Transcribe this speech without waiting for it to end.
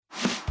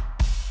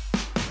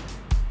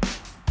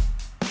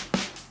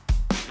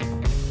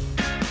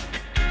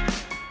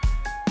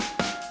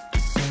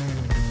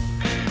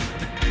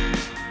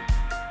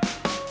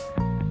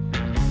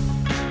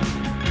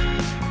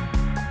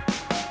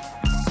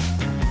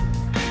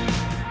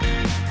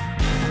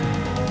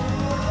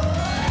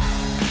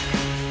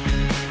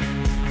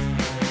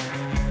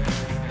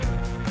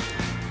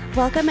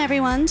Welcome,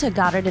 everyone, to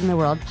Goddard in the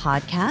World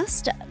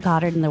podcast.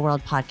 Goddard in the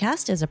World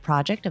podcast is a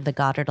project of the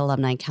Goddard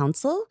Alumni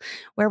Council,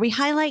 where we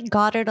highlight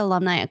Goddard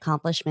alumni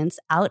accomplishments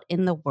out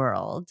in the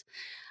world.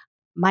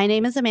 My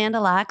name is Amanda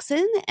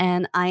Laxon,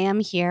 and I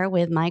am here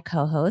with my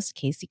co-host,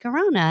 Casey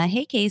Corona.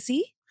 Hey,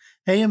 Casey.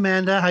 Hey,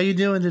 Amanda. How you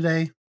doing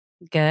today?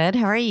 Good.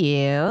 How are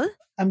you?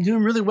 I'm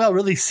doing really well.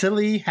 Really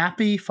silly,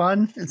 happy,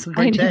 fun. It's a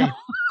great day.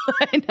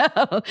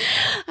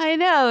 I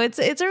know. It's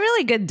a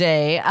really good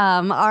day.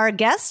 Our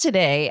guest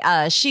today,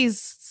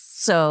 she's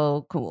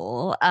so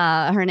cool.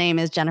 Her name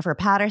is Jennifer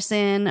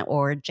Patterson,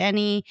 or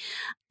Jenny.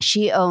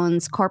 She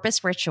owns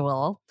Corpus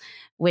Ritual,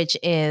 which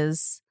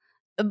is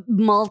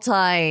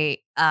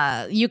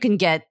you can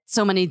get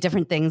so many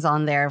different things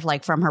on there,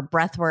 like from her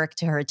breath work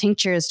to her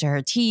tinctures to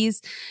her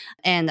teas.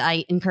 And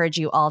I encourage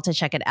you all to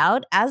check it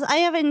out, as I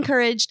have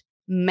encouraged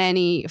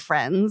many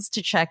friends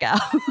to check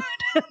out.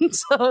 And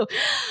so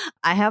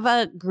I have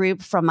a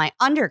group from my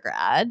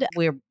undergrad.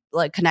 We're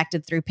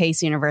connected through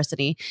Pace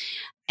University.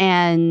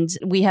 And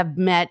we have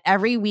met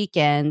every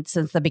weekend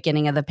since the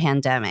beginning of the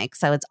pandemic.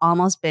 So it's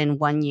almost been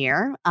 1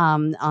 year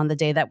on the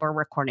day that we're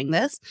recording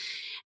this.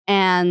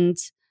 And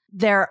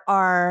there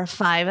are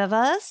 5 of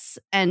us,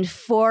 and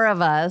 4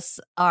 of us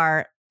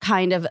are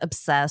kind of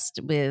obsessed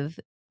with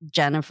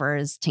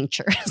Jennifer's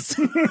tinctures.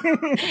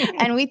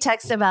 And we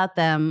text about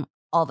them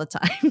all the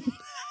time.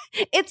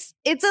 It's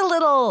a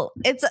little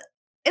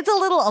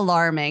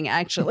alarming,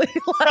 actually.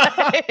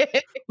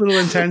 A little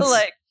intense.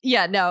 But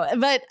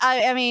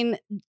I mean,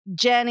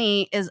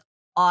 Jenny is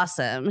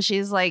awesome.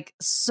 She's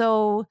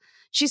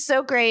she's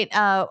so great.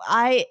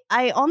 I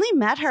only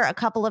met her a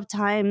couple of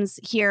times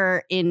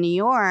here in New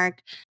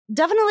York.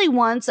 Definitely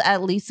once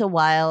at Lisa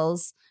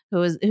Wiles,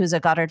 who's a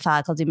Goddard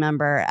faculty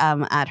member,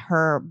 at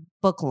her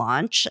book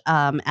launch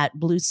at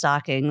Blue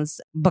Stockings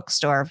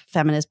bookstore,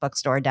 feminist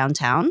bookstore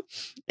downtown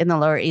in the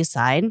Lower East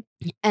Side.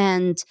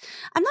 And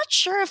I'm not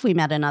sure if we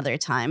met another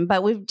time,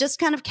 but we've just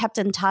kind of kept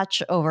in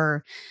touch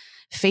over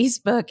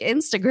Facebook,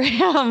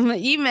 Instagram,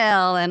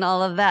 email, and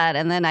all of that.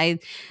 And then I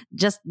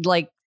just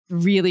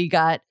really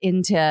got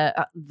into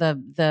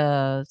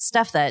the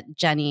stuff that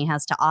Jenny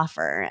has to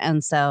offer.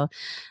 And so,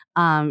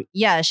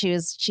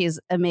 she's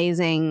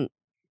amazing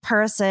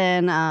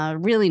person,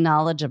 really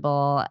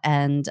knowledgeable,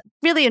 and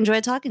really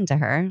enjoyed talking to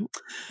her.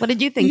 What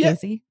did you think,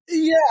 Casey?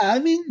 Yeah, I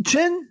mean,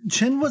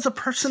 Jen was a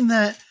person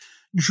that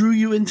drew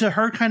you into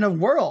her kind of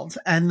world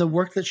and the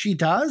work that she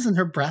does and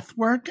her breath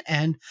work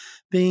and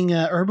being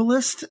a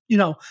herbalist. You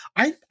know,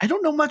 I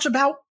don't know much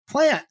about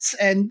plants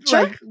and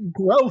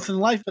growth in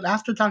life, but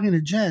after talking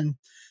to Jen,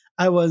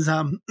 I was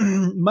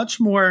much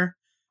more,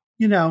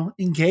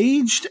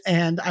 engaged,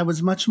 and I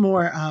was much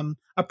more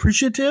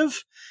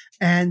appreciative.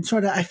 And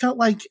sort of, I felt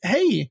like,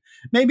 hey,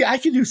 maybe I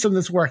could do some of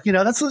this work.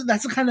 That's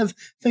the kind of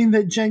thing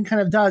that Jen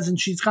kind of does. And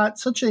she's got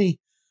such a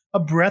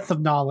breadth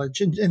of knowledge,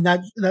 and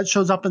that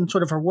shows up in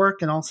sort of her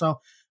work and also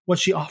what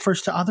she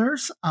offers to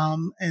others.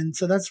 And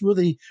so that's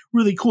really,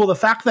 really cool. The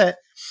fact that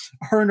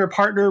her and her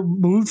partner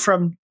moved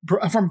from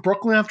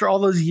Brooklyn after all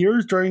those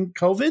years during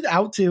COVID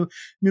out to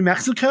New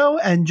Mexico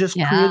and just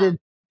created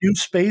new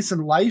space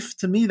and life.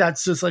 To me,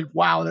 that's just like,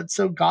 wow, that's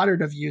so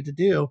Goddard of you to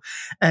do.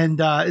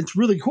 And it's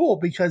really cool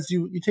because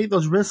you take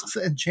those risks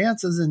and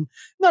chances, and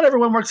not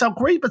everyone works out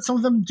great, but some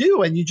of them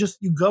do. And you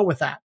go with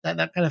that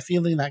kind of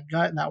feeling, that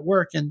gut and that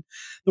work. And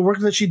the work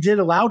that she did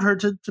allowed her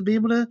to be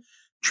able to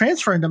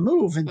transfer and to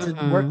move and to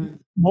work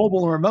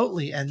mobile or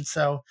remotely. And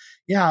so,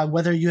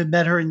 whether you had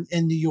met her in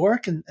New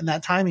York and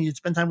that time and you'd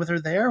spend time with her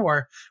there,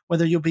 or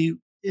whether you'll be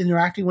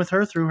interacting with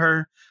her through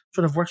her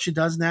sort of work she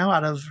does now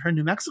out of her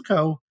New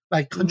Mexico,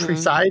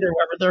 countryside or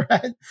wherever they're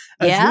at.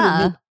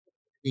 Really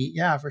neat.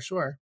 For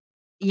sure.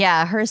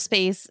 Yeah, her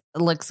space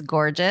looks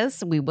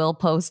gorgeous. We will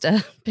post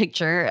a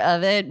picture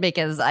of it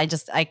because I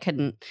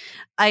couldn't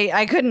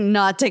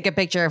not take a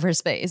picture of her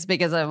space,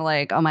 because I'm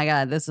like, oh my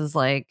God, this is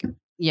I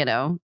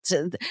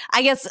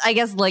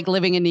guess like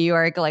living in New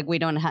York, we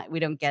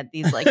don't get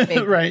these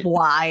big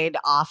wide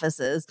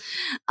offices.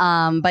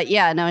 But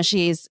yeah, no,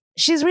 she's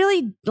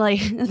really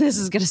this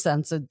is gonna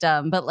sound so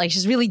dumb, but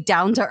she's really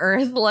down to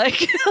earth. And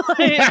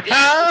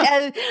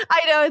I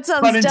know it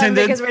sounds dumb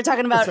because we're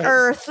talking about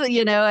earth,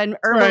 and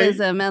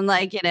herbalism and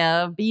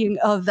being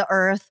of the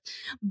earth.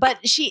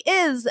 But she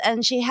is,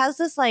 and she has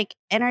this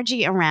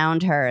energy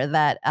around her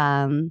that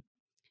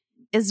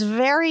is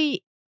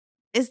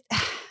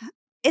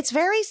it's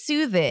very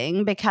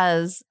soothing,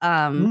 because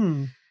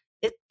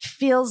it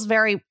feels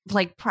very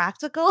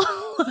practical.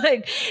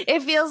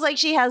 It feels like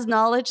she has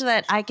knowledge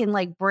that I can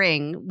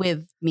bring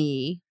with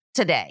me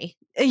today.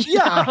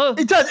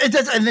 It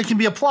does. And it can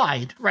be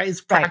applied, right?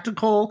 It's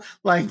practical,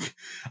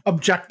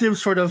 objective,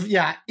 sort of,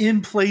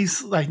 in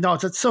place. No,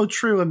 that's so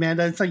true,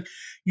 Amanda. It's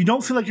you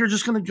don't feel like you're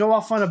just going to go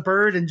off on a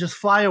bird and just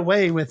fly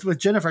away with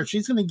Jennifer.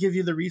 She's going to give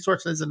you the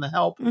resources and the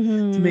help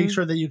to make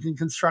sure that you can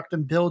construct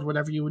and build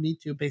whatever you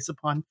need to based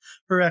upon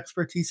her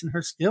expertise and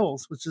her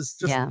skills, which is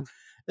just,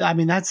 I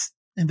mean, that's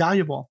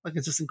invaluable.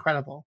 It's just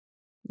incredible.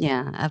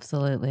 Yeah,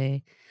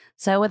 absolutely.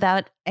 So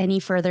without any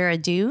further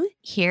ado,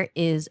 here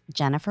is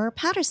Jennifer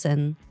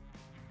Patterson.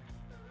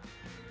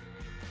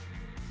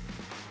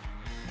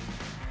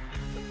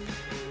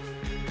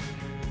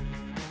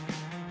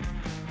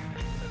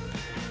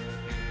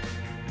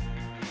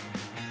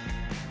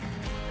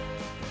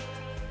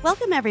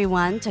 Welcome,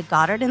 everyone, to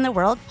Goddard in the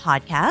World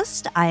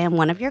podcast. I am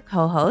one of your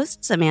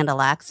co-hosts, Amanda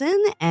Laxon,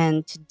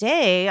 and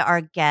today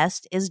our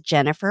guest is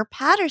Jennifer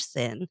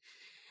Patterson.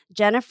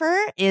 Jennifer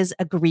is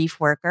a grief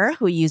worker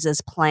who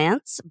uses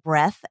plants,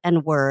 breath,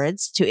 and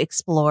words to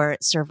explore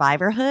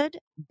survivorhood,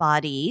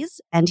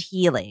 bodies, and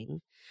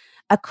healing.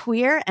 A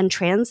queer and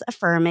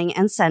trans-affirming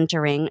and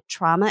centering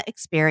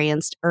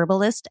trauma-experienced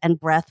herbalist and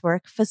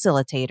breathwork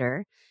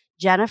facilitator,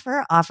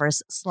 Jennifer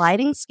offers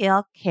sliding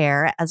scale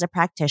care as a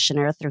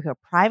practitioner through her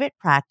private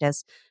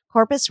practice,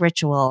 Corpus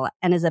Ritual,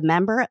 and is a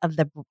member of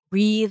the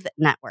Breathe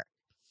Network.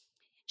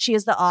 She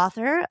is the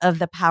author of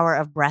The Power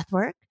of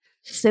Breathwork,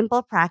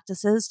 Simple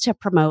Practices to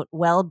Promote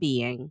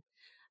Well-Being,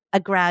 a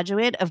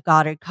graduate of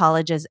Goddard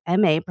College's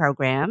MA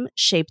program,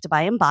 Shaped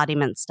by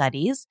Embodiment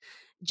Studies.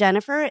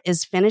 Jennifer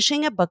is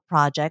finishing a book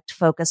project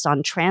focused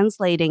on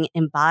translating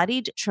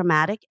embodied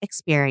traumatic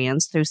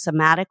experience through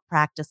somatic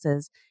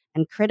practices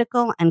and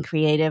critical and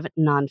creative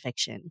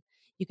nonfiction.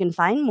 You can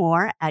find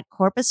more at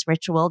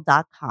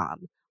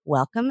corpusritual.com.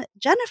 Welcome,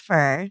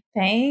 Jennifer.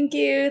 Thank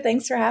you.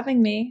 Thanks for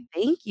having me.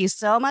 Thank you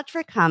so much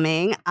for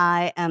coming.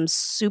 I am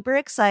super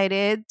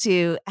excited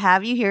to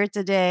have you here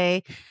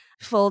today.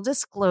 Full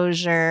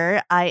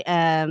disclosure, I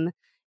am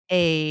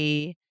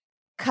a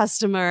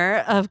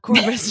customer of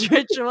Corpus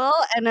Ritual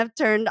and have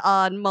turned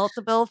on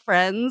multiple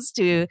friends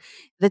to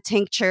the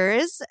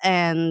tinctures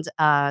and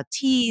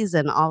teas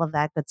and all of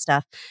that good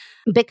stuff.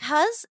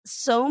 Because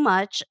so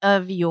much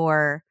of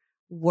your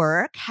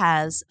work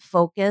has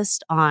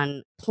focused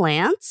on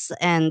plants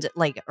and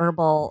like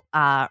herbal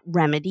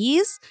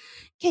remedies,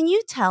 can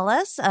you tell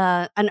us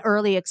an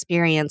early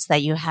experience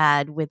that you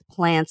had with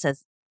plants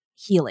as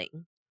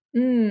healing?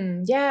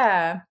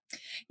 Yeah.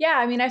 Yeah.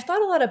 I mean, I've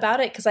thought a lot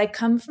about it because I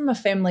come from a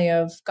family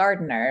of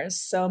gardeners.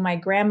 So my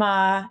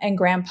grandma and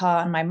grandpa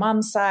on my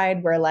mom's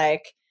side were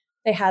like,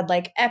 they had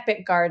like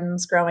epic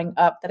gardens growing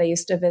up that I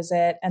used to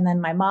visit. And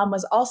then my mom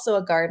was also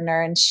a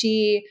gardener and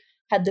she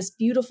had this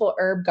beautiful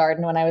herb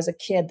garden when I was a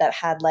kid that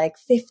had like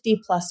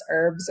 50 plus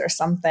herbs or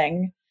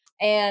something.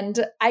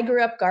 And I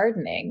grew up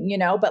gardening,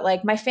 but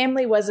like my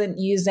family wasn't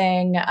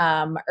using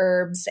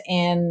herbs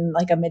in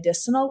like a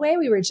medicinal way.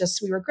 We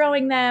were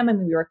growing them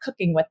and we were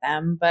cooking with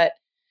them. But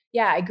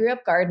yeah, I grew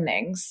up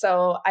gardening.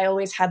 So I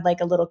always had like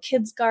a little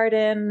kid's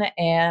garden.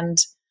 And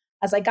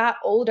as I got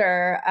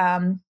older,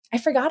 I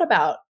forgot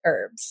about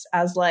herbs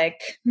as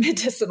like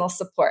medicinal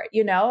support.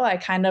 I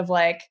kind of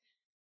like,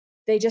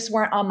 they just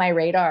weren't on my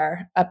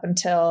radar up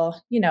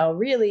until,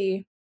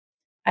 really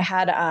I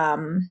had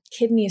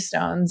kidney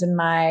stones in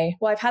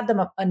I've had them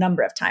a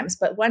number of times,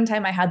 but one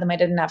time I had them, I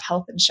didn't have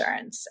health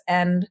insurance.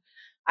 And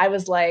I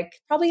was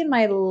like, probably in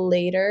my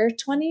later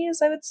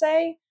 20s, I would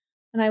say.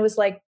 And I was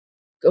like,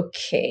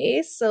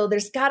 okay, so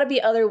there's got to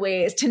be other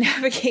ways to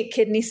navigate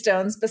kidney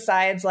stones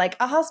besides like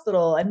a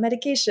hospital and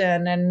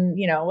medication and,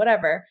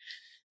 whatever.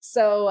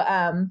 So,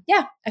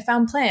 I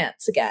found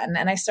plants again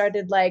and I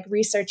started like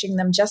researching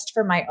them just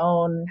for my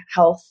own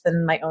health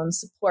and my own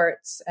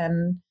supports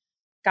and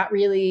got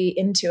really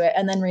into it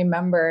and then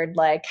remembered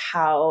like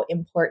how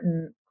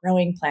important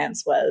growing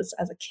plants was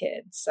as a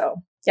kid.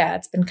 So yeah,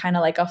 it's been kind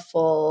of like a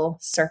full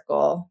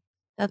circle.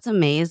 That's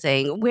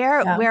amazing.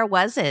 Where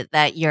was it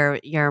that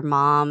your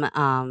mom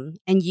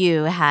and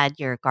you had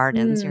your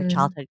gardens, your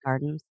childhood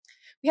gardens?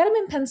 We had them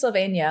in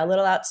Pennsylvania, a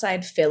little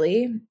outside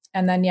Philly.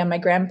 And then my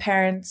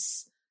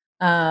grandparents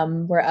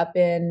were up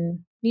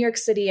in New York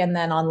City and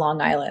then on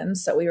Long Island.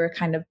 So we were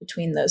kind of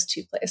between those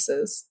two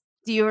places.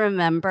 Do you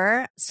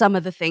remember some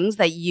of the things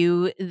that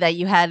you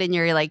had in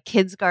your like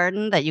kids'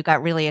 garden that you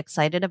got really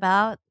excited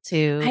about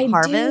to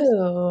harvest? I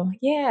do.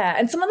 Yeah.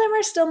 And some of them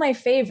are still my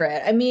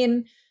favorite. I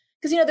mean,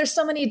 because, there's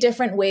so many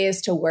different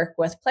ways to work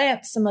with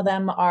plants. Some of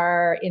them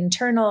are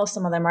internal,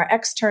 some of them are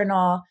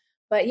external.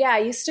 But yeah, I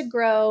used to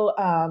grow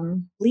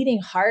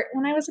bleeding heart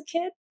when I was a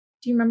kid.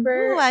 Do you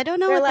remember? Oh, I don't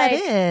know what that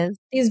is.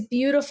 These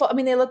beautiful,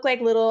 they look like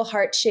little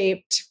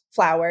heart-shaped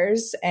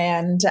flowers.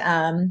 And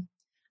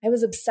I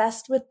was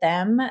obsessed with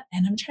them.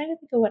 And I'm trying to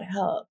think of what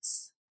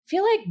else. I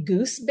feel like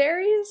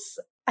gooseberries.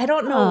 I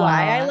don't know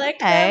why I liked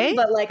them,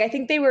 but like I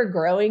think they were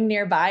growing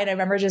nearby. And I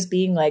remember just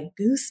being like,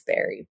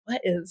 gooseberry, what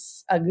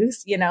is a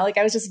goose? Like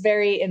I was just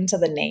very into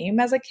the name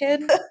as a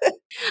kid.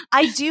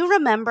 I do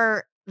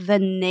remember the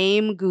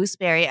name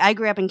gooseberry. I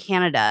grew up in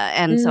Canada.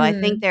 And so I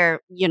think they're,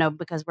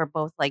 because we're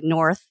both like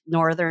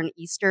northern,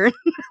 eastern,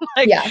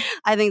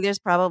 I think there's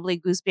probably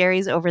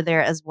gooseberries over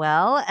there as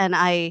well. And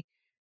I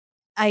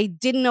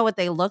didn't know what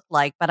they looked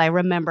like, but I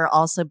remember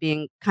also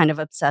being kind of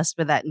obsessed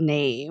with that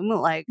name.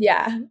 Like,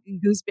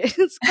 gooseberries,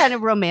 it's kind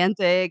of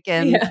romantic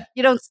and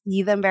you don't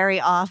see them very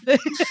often.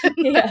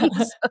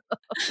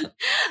 So,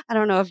 I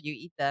don't know if you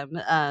eat them.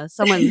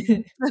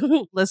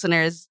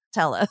 Listeners,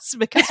 tell us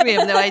because we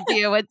have no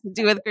idea what to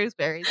do with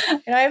gooseberries.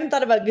 I haven't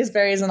thought about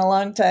gooseberries in a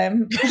long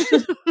time.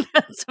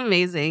 That's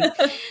amazing.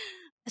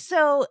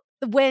 So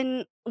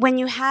when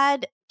you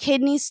had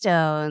kidney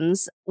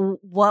stones,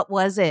 what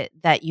was it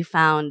that you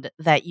found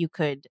that you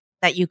could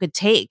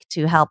take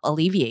to help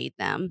alleviate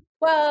them?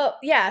 Well,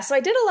 yeah. So I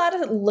did a lot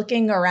of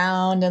looking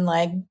around and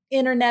like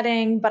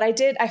interneting, but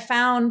I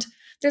found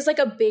there's like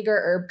a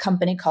bigger herb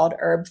company called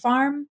Herb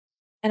Farm.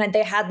 And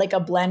they had like a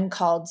blend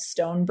called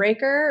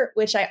Stonebreaker,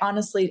 which I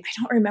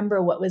don't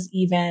remember what was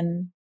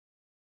even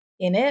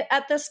in it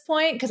at this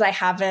point because I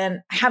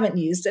haven't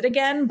used it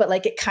again, but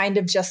like it kind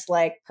of just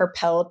like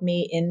propelled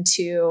me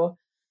into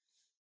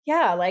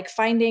like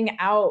finding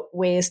out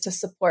ways to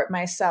support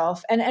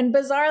myself. And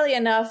bizarrely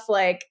enough,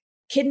 like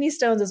kidney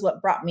stones is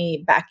what brought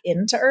me back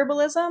into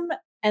herbalism.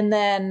 And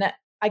then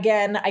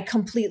again, I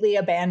completely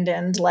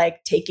abandoned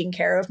like taking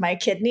care of my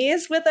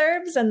kidneys with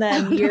herbs. And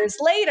then years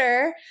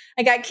later,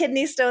 I got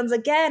kidney stones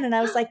again. And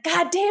I was like,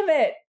 God damn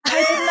it. Why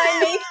didn't I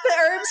make the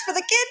herbs for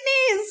the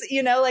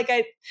kidneys? Like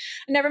I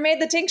never made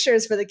the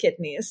tinctures for the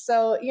kidneys.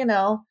 So,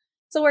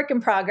 it's a work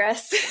in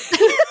progress.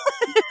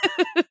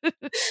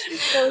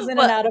 Goes in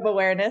and out of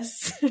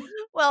awareness.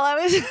 Well,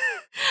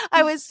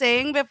 I was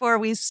saying before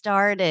we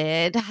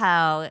started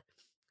how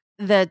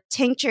the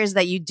tinctures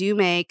that you do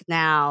make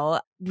now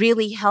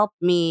really help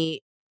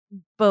me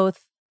both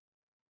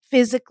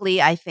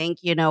physically, I think,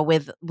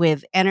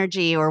 with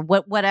energy or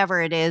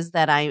whatever it is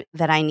that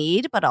I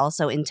need, but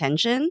also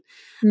intention.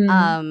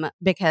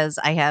 Because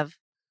I have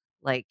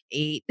like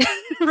 8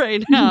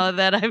 right now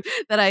that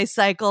I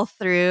cycle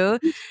through,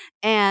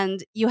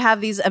 and you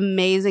have these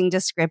amazing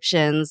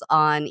descriptions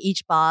on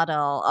each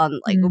bottle on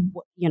like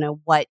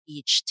what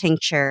each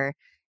tincture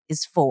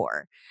is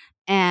for,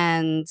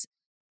 and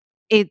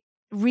it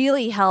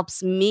really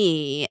helps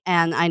me.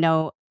 And I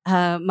know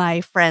my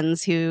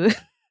friends who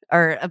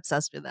are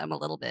obsessed with them a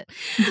little bit.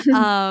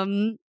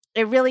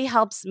 It really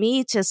helps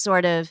me to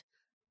sort of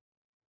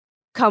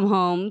come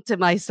home to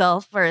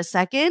myself for a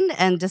second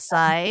and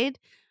decide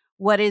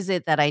what is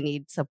it that I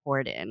need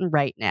support in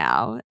right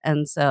now.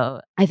 And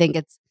so I think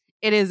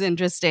it is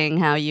interesting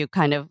how you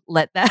kind of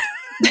let that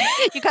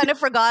you kind of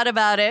forgot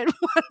about it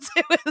once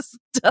it was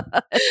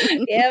done.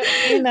 Yep,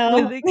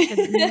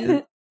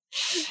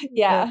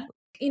 yeah.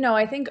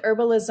 I think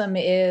herbalism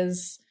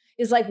is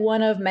like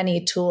one of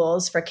many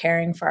tools for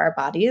caring for our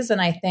bodies.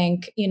 And I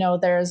think,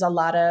 there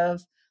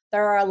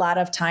are a lot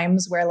of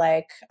times where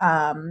like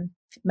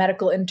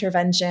medical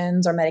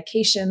interventions or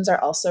medications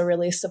are also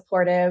really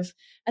supportive.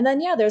 And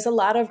then, there's a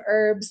lot of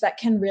herbs that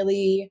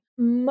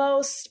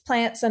most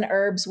plants and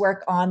herbs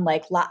work on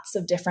like lots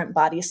of different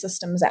body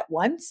systems at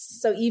once.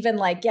 So even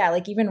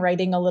even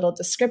writing a little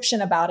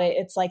description about it,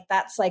 it's like,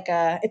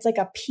 it's like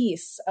a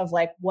piece of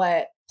like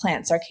what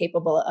plants are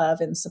capable of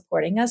in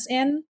supporting us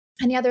in.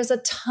 And there's a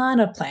ton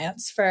of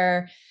plants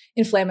for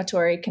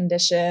inflammatory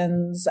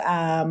conditions,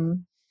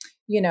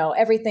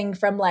 everything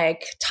from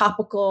like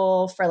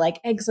topical for like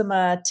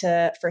eczema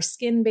to for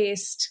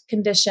skin-based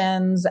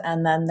conditions.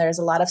 And then there's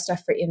a lot of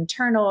stuff for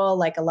internal,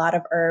 like a lot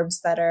of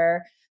herbs that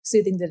are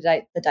soothing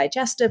the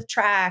digestive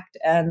tract.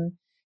 And,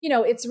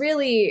 it's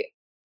really,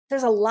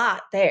 there's a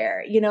lot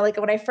there. Like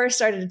when I first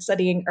started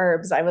studying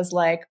herbs, I was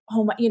like,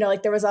 oh my,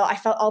 like I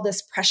felt all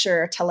this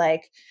pressure to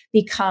like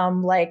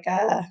become like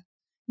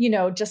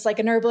just like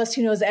an herbalist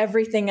who knows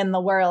everything in the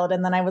world.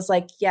 And then I was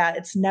like,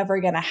 it's never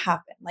going to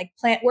happen. Like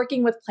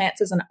working with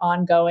plants is an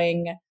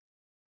ongoing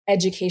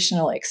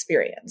educational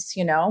experience,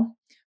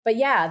 But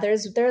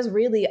there's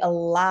really a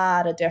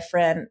lot of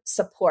different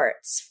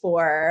supports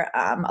for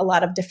a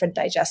lot of different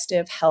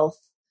digestive health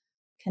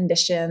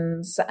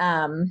conditions.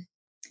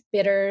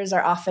 Bitters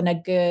are often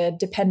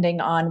depending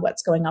on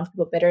what's going on for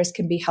people, bitters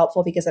can be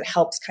helpful because it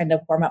helps kind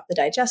of warm up the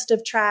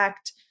digestive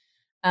tract.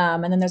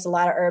 And then there's a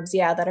lot of herbs,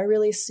 that are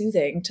really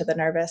soothing to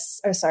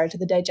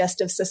the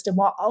digestive system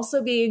while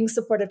also being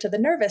supportive to the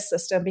nervous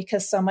system,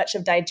 because so much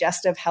of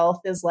digestive health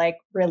is like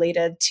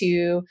related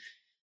to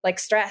like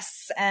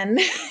stress and,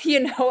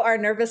 our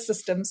nervous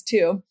systems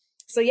too.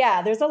 So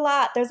there's a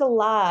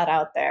lot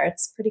out there.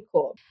 It's pretty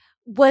cool.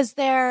 Was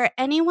there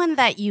anyone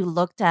that you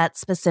looked at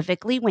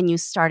specifically when you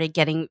started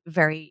getting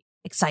very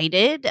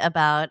excited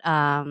about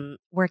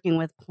working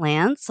with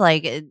plants?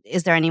 Like,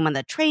 is there anyone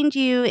that trained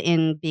you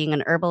in being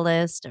an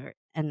herbalist,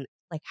 and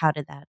like how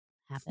did that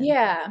happen?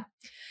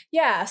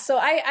 Yeah. So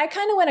I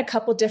kind of went a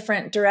couple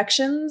different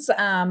directions.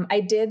 I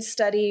did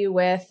study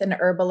with an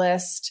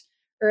herbalist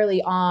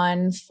early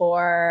on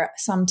for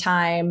some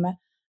time.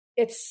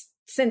 It's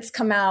since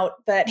come out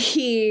that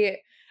he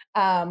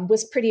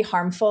was pretty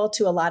harmful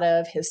to a lot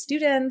of his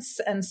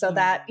students. And so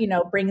that,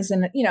 brings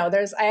in,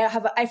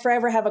 I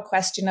forever have a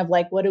question of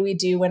like, what do we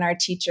do when our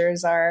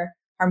teachers are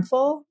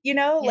harmful? When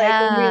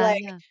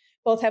we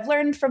both have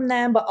learned from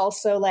them, but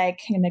also like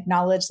can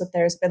acknowledge that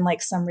there's been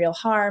like some real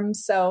harm.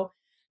 So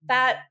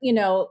that,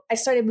 I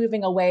started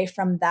moving away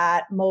from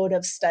that mode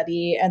of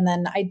study. And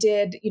then I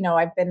did,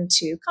 I've been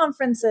to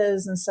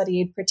conferences and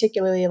studied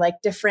particularly like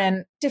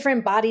different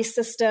body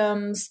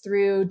systems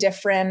through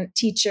different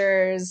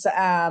teachers.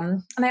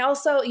 And I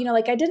also,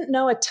 I didn't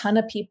know a ton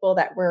of people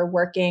that were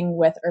working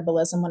with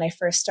herbalism when I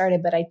first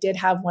started, but I did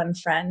have one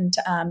friend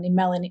named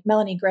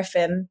Melanie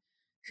Griffin,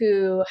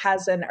 who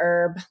has an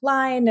herb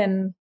line,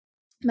 and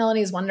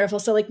Melanie's wonderful.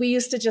 So like we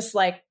used to just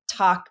like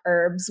talk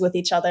herbs with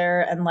each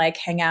other and like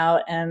hang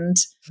out. And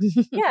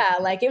yeah,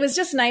 like it was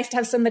just nice to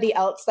have somebody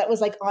else that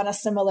was like on a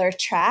similar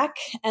track.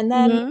 And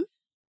then,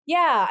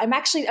 yeah,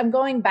 I'm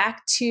going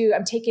back to,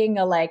 I'm taking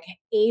a like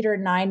 8 or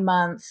 9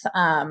 month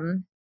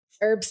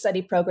herb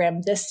study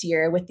program this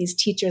year with these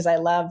teachers I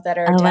love that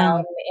are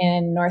down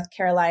in North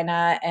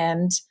Carolina,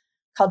 and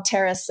called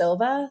Terra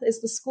Silva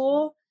is the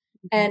school.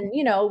 And,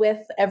 you know, with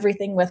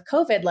everything with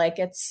COVID, like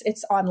it's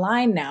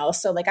online now.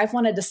 So like I've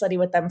wanted to study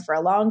with them for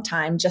a long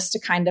time just to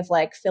kind of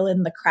like fill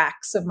in the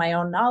cracks of my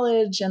own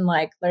knowledge and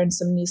like learn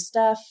some new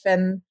stuff.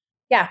 And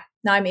yeah,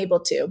 now I'm able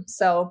to.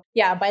 So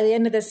yeah, by the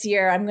end of this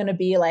year, I'm going to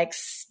be like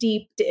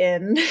steeped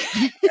in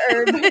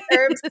herb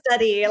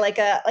study, like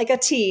a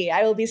tea.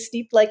 I will be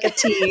steeped like a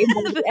tea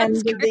at the end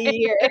of the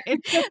year.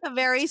 A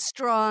very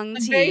strong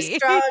tea. Very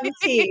strong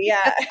tea.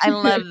 Yeah. I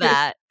love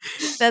that.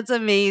 That's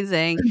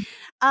amazing.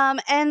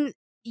 And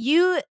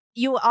you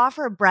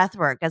offer breath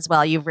work as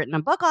well. You've written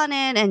a book on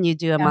it, and you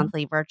do a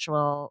monthly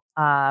virtual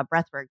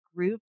breathwork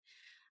group.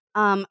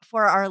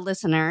 For our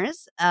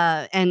listeners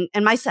and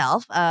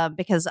myself,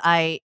 because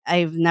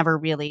I've never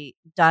really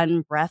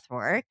done breath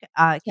work.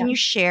 Can you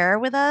share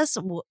with us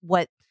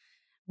what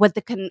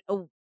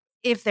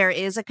if there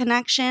is a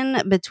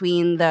connection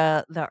between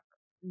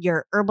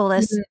your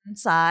herbalist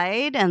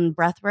side and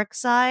breathwork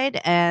side,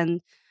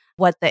 and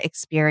what the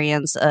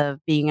experience of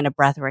being in a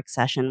breathwork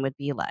session would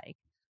be like?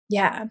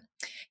 Yeah.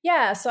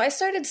 Yeah. So I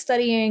started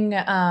studying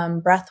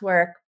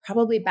breathwork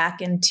probably back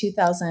in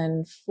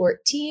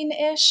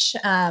 2014-ish.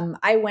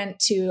 I went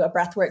to a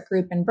breathwork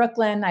group in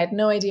Brooklyn. I had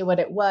no idea what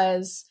it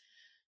was.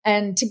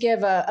 And to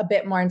give a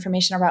bit more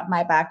information about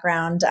my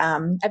background,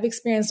 I've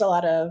experienced a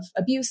lot of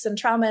abuse and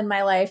trauma in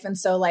my life. And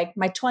so like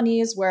my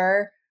 20s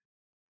were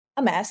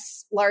a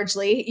mess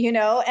largely, you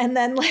know, and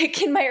then like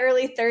in my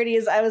early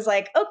 30s, I was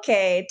like,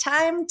 okay,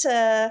 time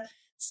to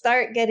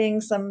start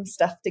getting some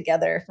stuff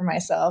together for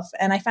myself.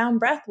 And I found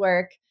breath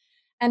work.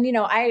 And, you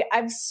know,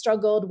 I've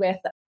struggled with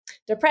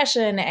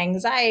depression,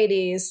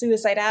 anxiety,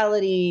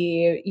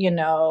 suicidality, you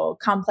know,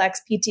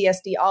 complex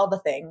PTSD, all the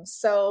things.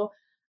 So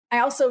I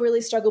also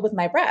really struggled with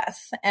my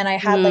breath. And I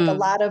had like a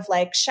lot of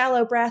like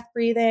shallow breath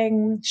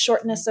breathing,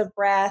 shortness of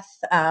breath.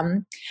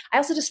 I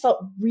also just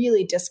felt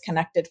really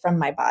disconnected from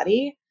my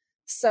body.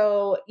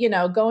 So, you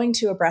know, going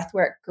to a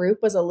breathwork group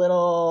was a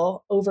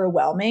little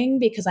overwhelming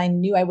because I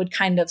knew I would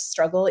kind of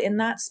struggle in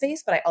that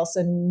space, but I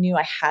also knew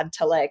I had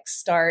to like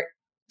start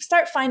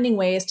finding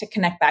ways to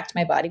connect back to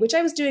my body, which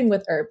I was doing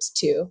with herbs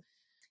too.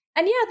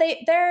 And yeah,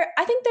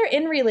 I think they're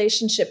in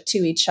relationship to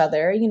each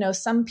other. You know,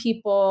 some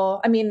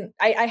people, I mean,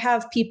 I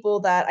have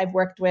people that I've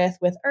worked with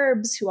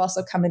herbs who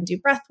also come and do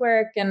breath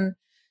work. And,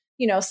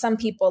 you know, some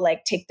people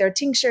like take their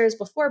tinctures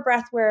before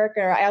breath work.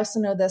 Or I also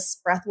know this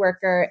breath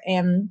worker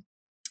in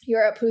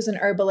Europe who's an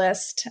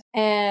herbalist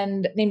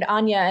and named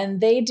Anya.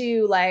 And they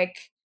do like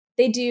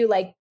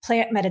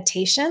plant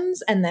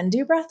meditations and then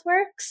do breath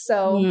work.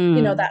 So,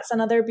 you know, that's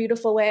another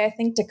beautiful way, I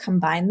think, to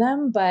combine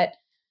them. But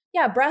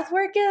yeah,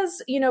 breathwork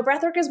is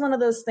one of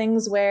those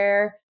things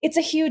where it's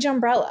a huge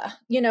umbrella,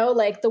 you know,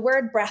 like the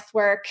word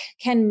breathwork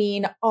can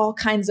mean all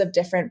kinds of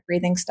different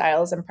breathing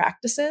styles and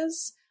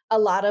practices. A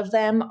lot of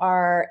them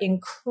are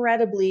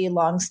incredibly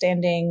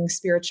longstanding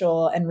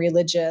spiritual and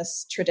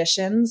religious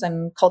traditions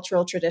and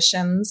cultural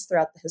traditions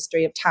throughout the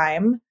history of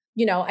time.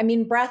 You know, I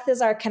mean, breath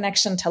is our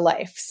connection to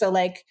life. So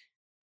like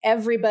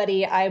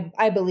everybody,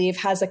 I believe,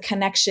 has a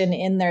connection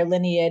in their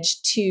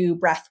lineage to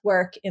breath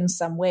work in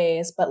some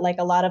ways. But like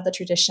a lot of the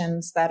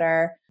traditions that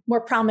are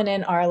more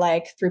prominent are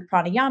like through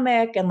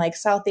pranayamic and like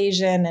South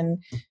Asian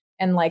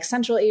and like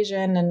Central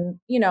Asian. And,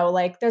 you know,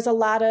 like there's a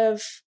lot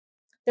of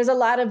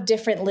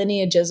different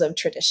lineages of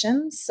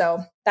traditions.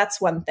 So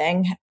that's one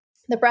thing.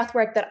 The breath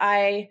work that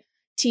I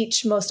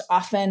teach most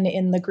often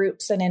in the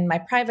groups and in my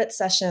private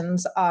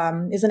sessions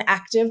is an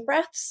active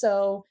breath.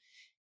 So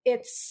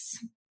it's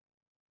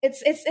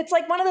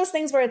like one of those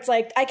things where it's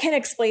like, I can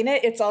explain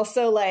it. It's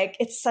also like,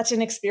 it's such an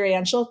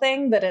experiential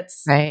thing that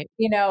it's, right.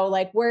 You know,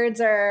 like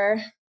words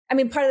are, I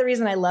mean, part of the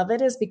reason I love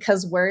it is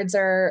because words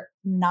are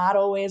not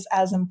always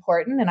as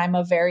important. And I'm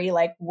a very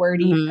like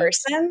wordy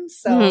person.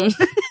 So,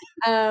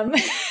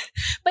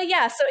 but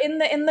yeah, so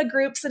in the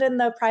groups and in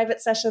the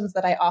private sessions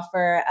that I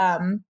offer,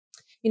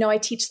 you know, I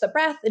teach the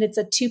breath and it's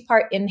a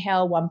 2-part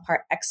inhale,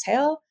 1-part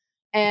exhale,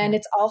 and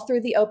it's all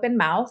through the open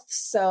mouth.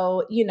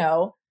 So, you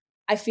know,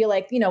 I feel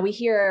like, you know, we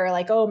hear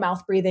like, oh,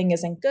 mouth breathing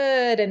isn't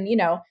good. And, you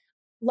know,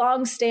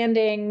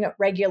 long-standing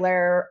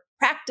regular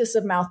practice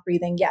of mouth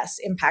breathing, yes,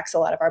 impacts a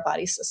lot of our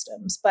body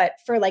systems. But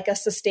for like a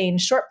sustained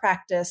short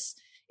practice,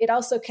 it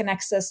also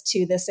connects us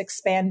to this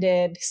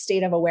expanded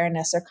state of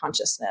awareness or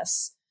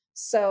consciousness.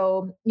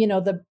 So, you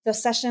know, the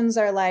sessions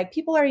are like,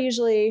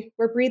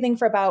 we're breathing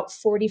for about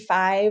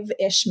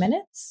 45-ish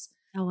minutes.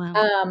 Oh,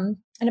 wow.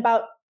 And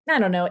about, I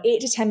don't know,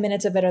 8 to 10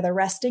 minutes of it are the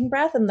resting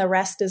breath, and the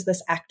rest is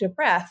this active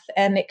breath.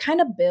 And it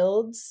kind of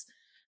builds.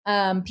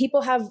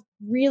 People have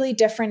really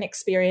different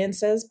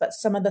experiences, but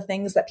some of the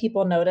things that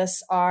people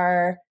notice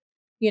are,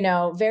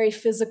 very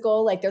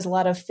physical. Like there's a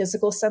lot of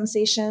physical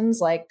sensations,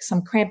 like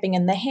some cramping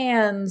in the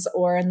hands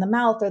or in the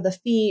mouth or the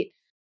feet.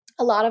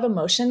 A lot of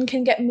emotion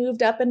can get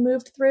moved up and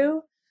moved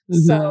through.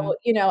 So,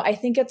 I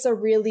think it's a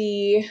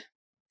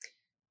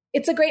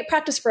great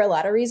practice for a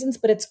lot of reasons,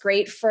 but it's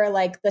great for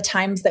like the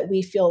times that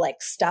we feel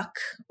like stuck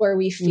or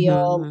we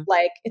feel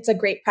like it's a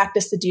great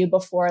practice to do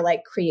before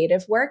like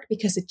creative work,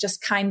 because it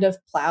just kind of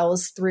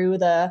plows through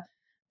the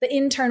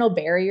internal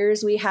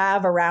barriers we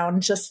have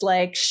around just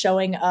like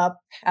showing up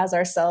as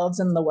ourselves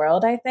in the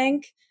world, I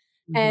think.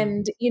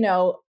 And,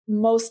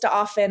 most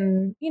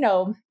often,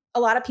 a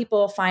lot of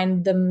people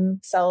find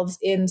themselves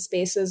in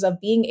spaces of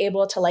being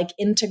able to like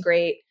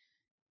integrate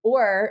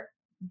or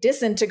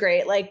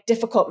disintegrate like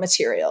difficult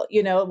material,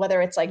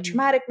 whether it's like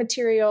traumatic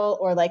material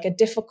or like a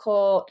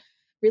difficult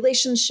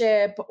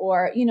relationship,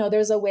 or,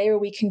 there's a way where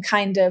we can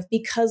kind of,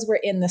 because we're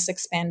in this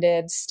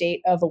expanded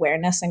state of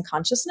awareness and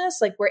consciousness,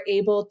 like we're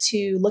able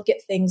to look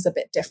at things a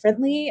bit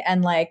differently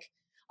and like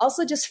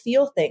also just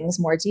feel things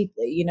more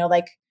deeply,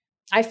 like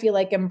I feel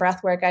like in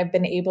breath work, I've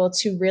been able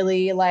to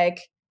really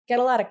like get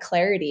a lot of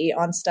clarity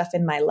on stuff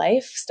in my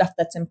life, stuff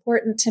that's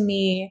important to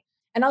me.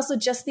 And also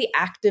just the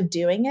act of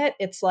doing it.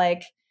 It's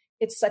like,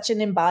 it's such an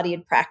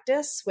embodied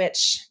practice,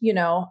 which,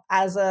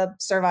 as a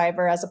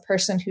survivor, as a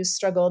person who's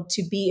struggled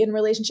to be in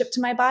relationship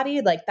to my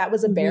body, like that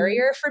was a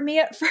barrier for me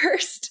at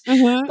first.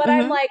 But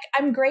I'm like,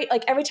 I'm great.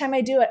 Like every time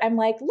I do it, I'm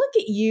like, look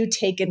at you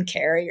taking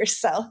care of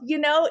yourself.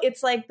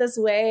 It's like this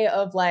way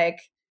of like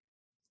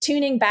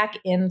tuning back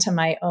into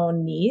my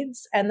own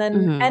needs and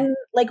then, and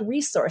like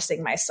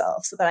resourcing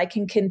myself so that I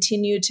can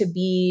continue to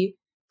be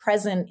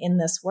present in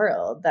this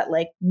world that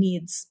like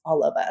needs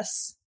all of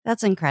us.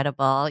 That's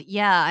incredible.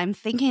 Yeah, I'm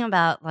thinking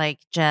about like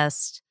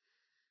just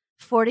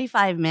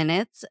 45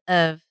 minutes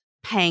of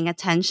paying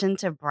attention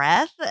to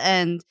breath.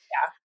 And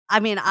I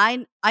mean,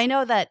 I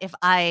know that if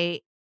I've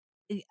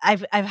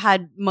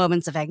had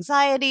moments of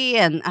anxiety,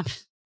 and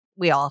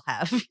we all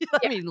have.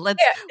 I mean,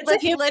 let's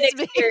be let's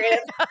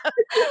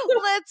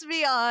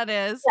be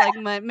honest.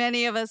 Like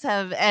many of us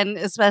have, and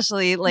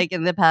especially like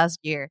in the past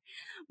year.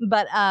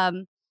 But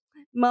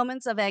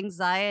moments of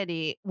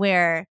anxiety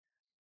where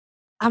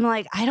I'm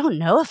like, I don't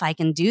know if I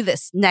can do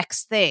this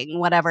next thing,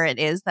 whatever it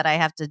is that I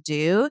have to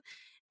do.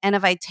 And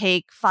if I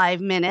take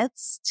 5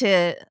 minutes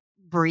to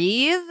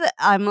breathe,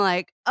 I'm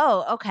like,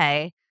 oh,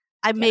 okay,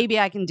 maybe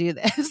I can do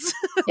this.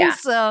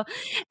 So,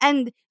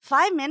 and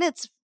 5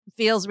 minutes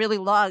feels really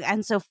long.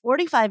 And so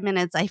 45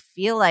 minutes, I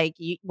feel like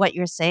what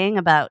you're saying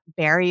about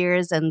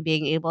barriers and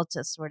being able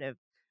to sort of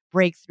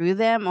break through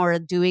them, or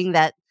doing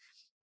that,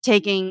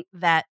 taking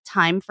that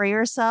time for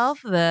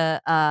yourself,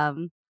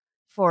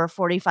 for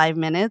 45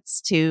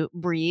 minutes to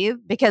breathe,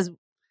 because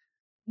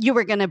you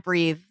were going to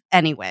breathe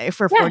anyway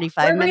for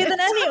 45 minutes. We're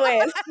breathing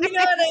anyways. You know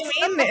what I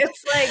mean?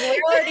 It's like we're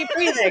already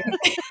breathing.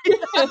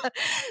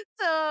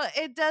 So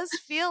it does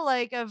feel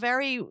like a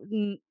very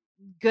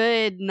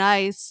good,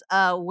 nice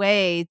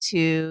way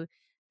to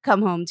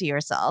come home to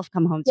yourself,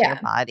 come home to your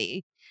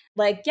body.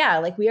 Like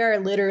we are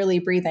literally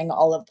breathing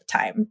all of the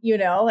time,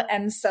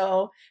 And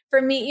so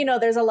for me,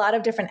 there's a lot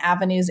of different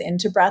avenues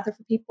into breath for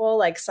people.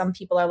 Like some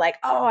people are like,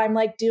 oh, I'm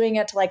like doing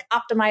it to like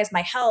optimize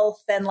my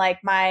health and like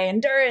my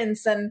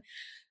endurance. And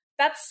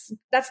that's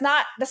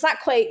not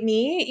quite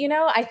me,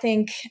 I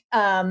think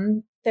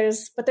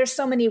there's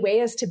so many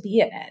ways to be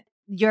in it.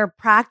 Your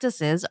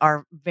practices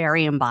are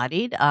very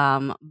embodied.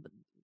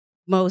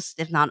 Most,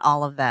 if not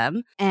all of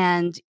them.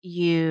 And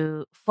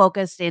you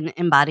focused in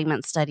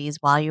embodiment studies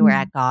while you were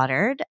at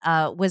Goddard.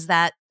 Was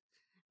that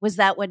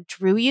what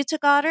drew you to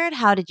Goddard?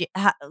 How did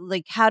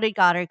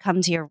Goddard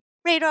come to your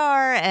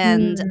radar?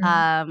 And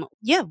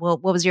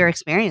what was your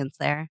experience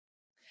there?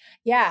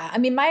 Yeah, I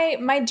mean,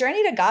 my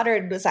journey to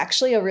Goddard was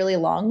actually a really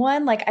long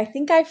one. Like, I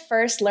think I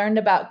first learned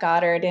about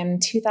Goddard in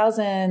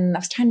 2000. I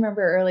was trying to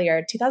remember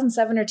earlier,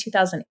 2007 or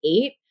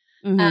 2008.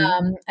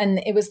 And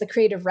it was the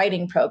creative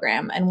writing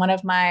program. And one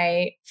of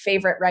my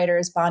favorite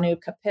writers, Banu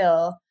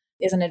Kapil,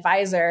 is an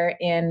advisor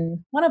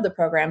in one of the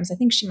programs. I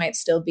think she might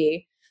still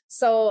be.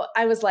 So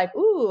I was like,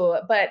 ooh,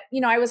 but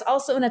I was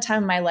also in a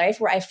time in my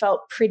life where I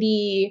felt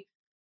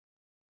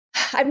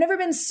I've never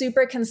been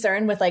super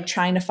concerned with like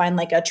trying to find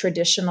like a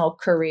traditional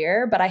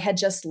career, but I had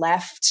just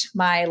left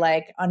my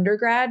like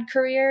undergrad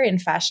career in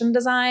fashion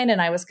design,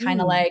 and I was kind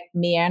of like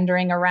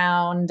meandering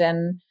around,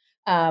 and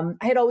I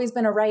had always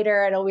been a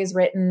writer. I'd always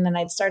written, and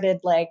I'd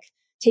started like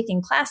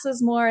taking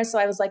classes more. So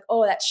I was like,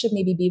 oh, that should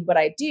maybe be what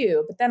I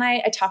do. But then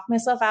I talked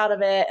myself out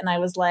of it, and I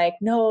was like,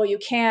 no, you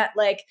can't.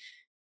 Like,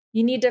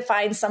 you need to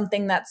find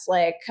something that's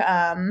like,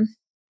 I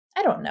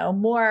don't know,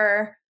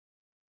 more,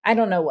 I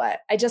don't know what.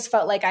 I just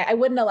felt like I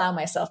wouldn't allow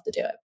myself to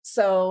do it.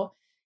 So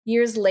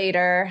years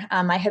later,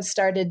 I had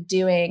started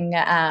doing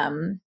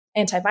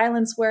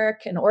anti-violence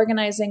work and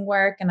organizing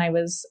work. And I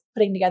was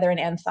putting together an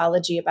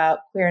anthology about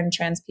queer and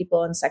trans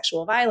people and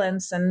sexual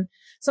violence. And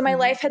so my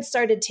life had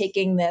started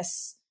taking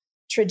this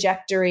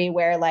trajectory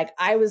where like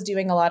I was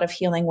doing a lot of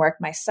healing work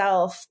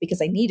myself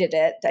because I needed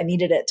it. I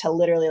needed it to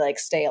literally like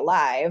stay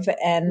alive.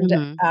 And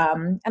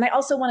I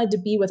also wanted to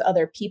be with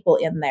other people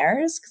in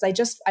theirs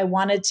because I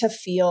wanted to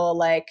feel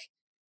like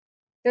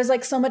there's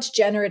like so much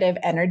generative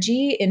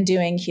energy in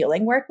doing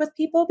healing work with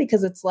people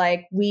because it's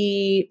like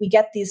we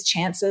get these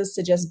chances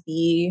to just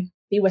be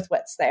with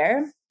what's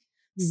there.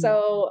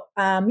 So,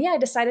 I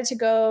decided to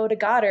go to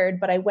Goddard,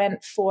 but I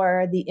went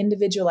for the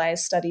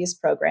individualized studies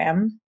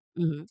program.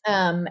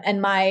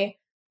 And my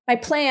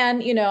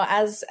plan, you know,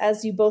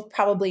 as you both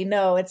probably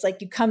know, it's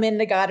like you come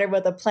into Goddard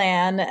with a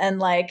plan and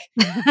like,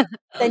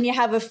 then you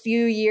have a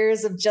few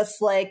years of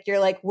just like, you're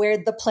like,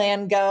 where'd the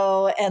plan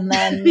go? And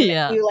then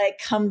you like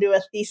come to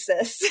a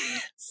thesis.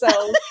 So,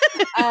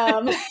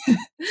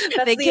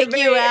 they kick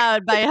you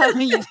out by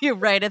having you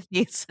write a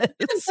thesis.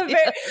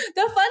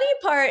 The funny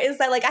part is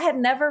that like, I had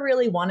never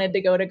really wanted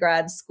to go to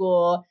grad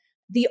school.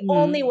 The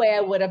only way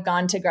I would have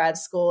gone to grad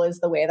school is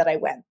the way that I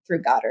went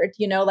through Goddard.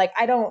 You know, like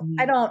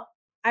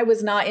I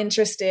was not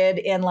interested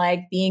in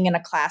like being in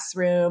a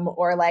classroom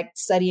or like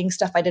studying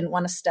stuff I didn't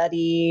want to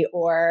study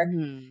or,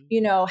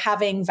 you know,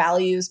 having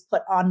values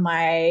put on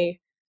my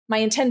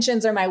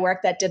intentions or my work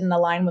that didn't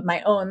align with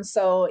my own.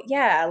 So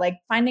yeah, like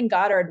finding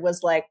Goddard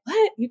was like,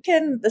 what?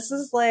 This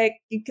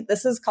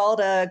is called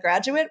a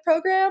graduate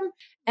program.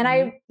 And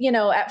I, you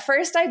know, at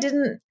first I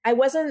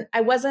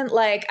wasn't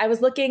like, I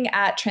was looking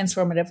at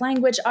transformative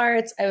language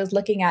arts. I was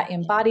looking at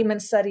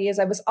embodiment studies.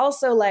 I was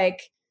also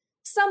like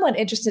somewhat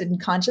interested in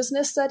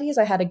consciousness studies.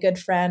 I had a good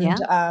friend,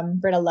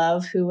 Britta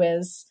Love, who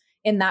was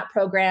in that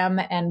program.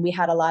 And we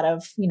had a lot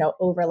of, you know,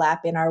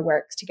 overlap in our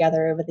work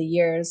together over the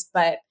years.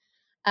 But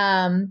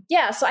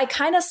so I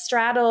kind of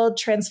straddled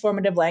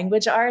transformative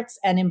language arts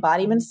and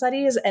embodiment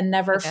studies and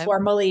never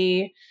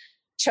formally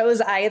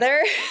chose either.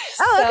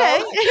 Oh,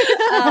 okay.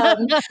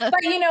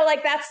 But you know,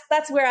 like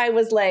that's where I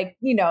was like,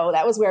 you know,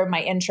 that was where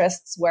my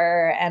interests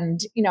were. And,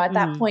 you know, at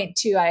that point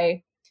too,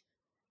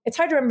 it's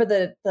hard to remember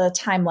the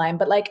timeline,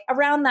 but like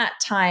around that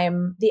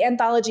time, the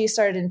anthology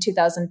started in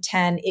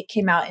 2010. It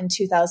came out in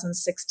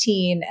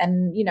 2016.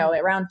 And, you know,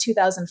 around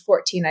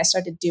 2014, I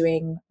started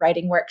doing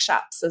writing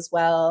workshops as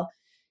well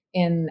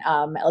in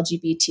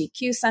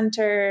LGBTQ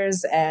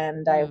centers.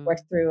 And I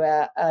worked through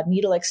a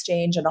needle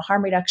exchange and a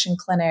harm reduction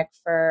clinic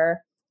for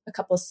a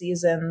couple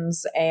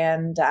seasons.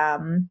 And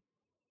so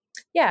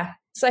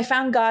I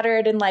found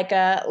Goddard in like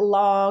a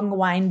long,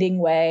 winding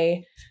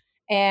way.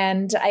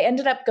 And I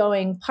ended up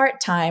going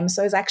part-time.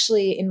 So I was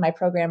actually in my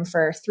program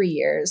for 3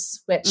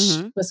 years, which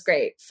was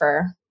great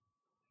for,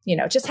 you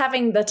know, just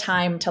having the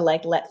time to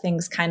like let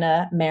things kind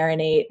of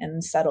marinate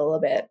and settle a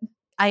bit.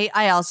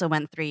 I also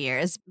went 3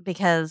 years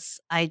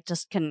because I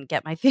just couldn't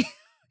get my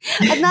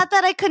not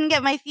that I couldn't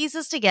get my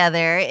thesis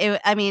together.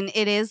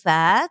 It is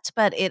that,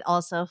 but it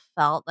also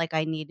felt like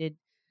I needed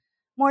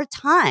more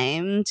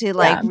time to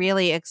like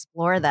really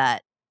explore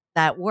that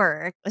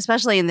work,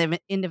 especially in the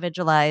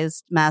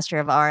individualized Master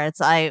of Arts.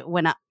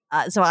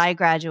 So I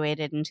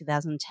graduated in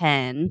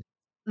 2010.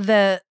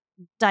 The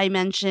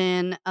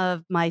dimension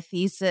of my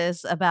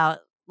thesis about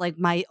like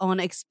my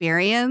own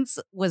experience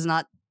was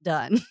not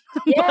done.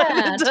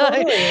 Yeah,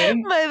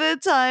 totally. By the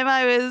time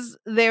I was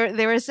there,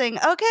 they were saying,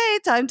 okay,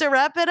 time to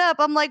wrap it up.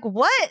 I'm like,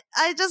 what?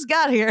 I just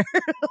got here.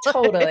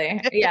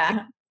 Totally.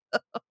 Yeah.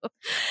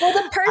 Well,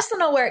 the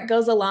personal work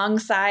goes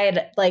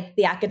alongside like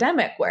the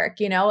academic work,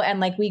 you know,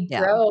 and like we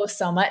grow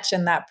so much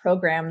in that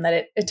program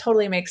that it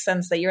totally makes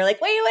sense that you're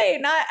like, wait,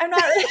 I'm not I'm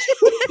not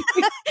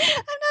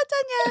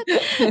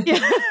done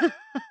yet.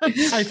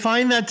 I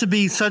find that to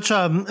be such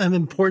an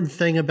important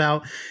thing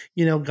about,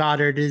 you know,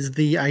 Goddard is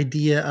the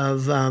idea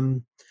of,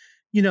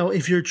 you know,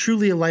 if you're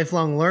truly a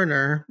lifelong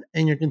learner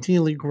and you're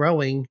continually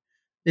growing,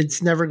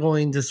 it's never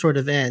going to sort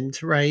of end,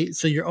 right?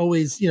 So you're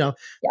always, you know,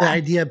 the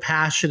idea of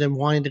passion and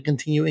wanting to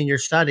continue in your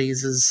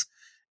studies is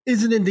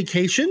an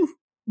indication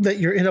that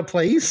you're in a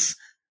place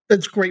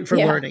that's great for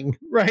learning,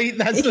 right?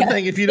 That's the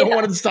thing. If you don't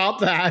want to stop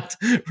that,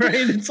 right?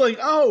 It's like,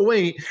 oh,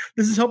 wait,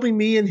 this is helping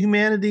me and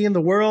humanity and the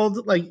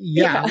world. Like,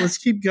 let's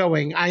keep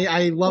going.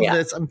 I love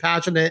this. I'm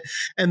passionate.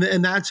 And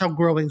that's how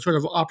growing sort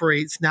of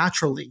operates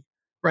naturally,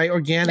 right?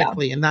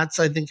 Organically. And that's,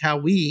 I think, how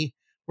we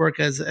work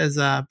as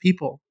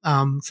people.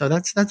 So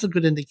that's a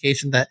good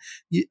indication that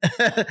you,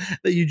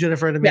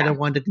 Jennifer and Amanda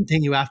wanted to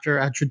continue after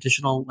a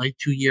traditional like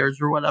 2 years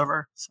or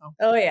whatever. So.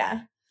 Oh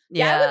yeah.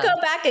 Yeah, I would go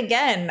back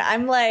again.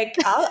 I'm like,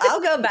 I'll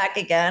go back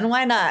again.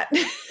 Why not?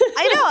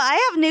 I know.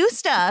 I have new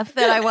stuff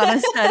that I want to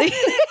study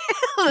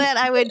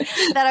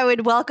that I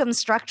would welcome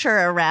structure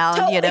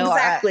around. You know,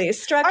 exactly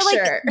structure,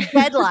 or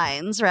like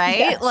deadlines, right?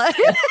 Yes. Like,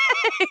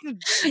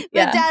 the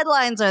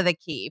deadlines are the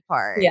key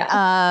part.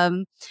 Yeah.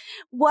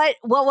 What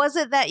was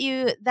it that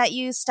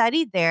you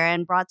studied there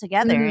and brought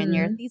together in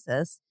your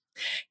thesis?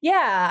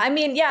 Yeah. I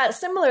mean,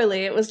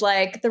 similarly, it was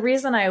like the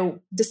reason I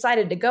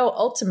decided to go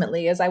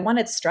ultimately is I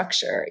wanted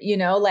structure, you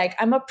know, like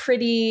I'm a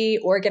pretty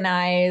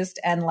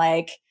organized and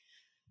like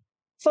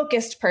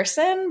focused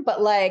person,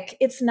 but like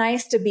it's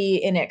nice to be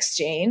in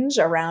exchange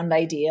around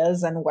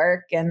ideas and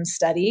work and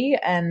study.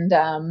 And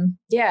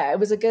yeah, it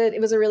was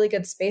a really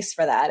good space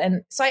for that.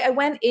 And so I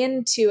went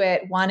into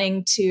it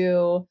wanting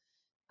to,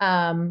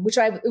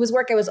 it was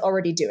work I was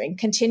already doing,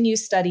 continue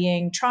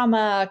studying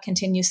trauma,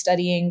 continue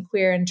studying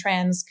queer and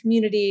trans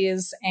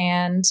communities,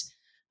 and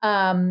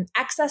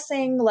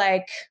accessing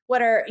like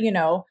what are,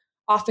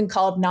 often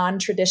called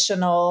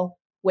non-traditional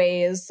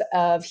ways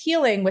of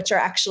healing, which are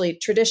actually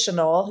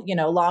traditional,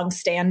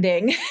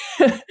 long-standing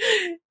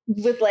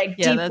with like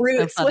deep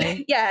roots. So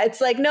yeah,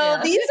 it's like,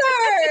 no, these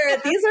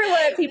are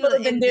what people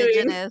have been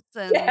doing. And,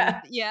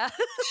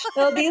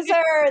 No, these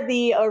are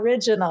the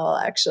original,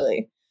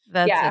 actually.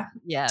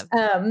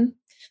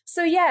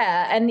 So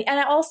yeah, and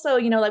also,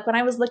 like when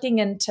I was looking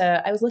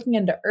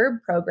into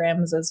herb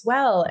programs as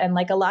well, and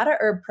like a lot of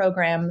herb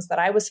programs that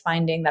I was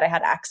finding that I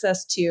had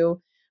access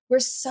to were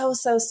so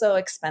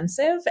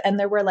expensive, and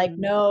there were like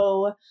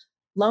no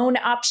loan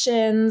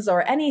options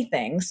or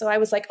anything. So I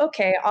was like,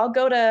 okay, I'll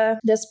go to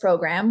this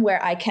program where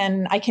I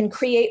can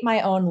create my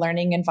own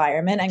learning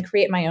environment and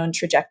create my own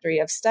trajectory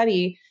of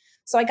study.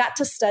 So I got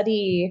to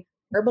study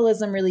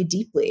herbalism really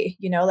deeply,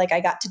 like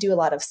I got to do a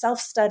lot of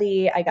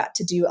self-study. I got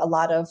to do a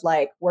lot of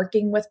like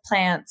working with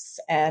plants.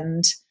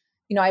 And,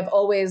 I've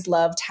always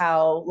loved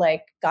how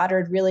like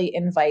Goddard really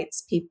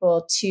invites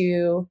people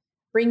to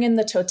bring in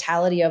the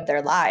totality of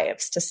their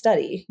lives to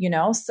study,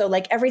 So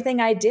like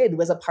everything I did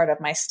was a part of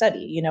my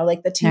study,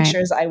 like the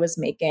tinctures I was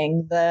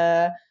making,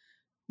 the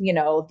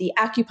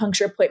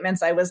acupuncture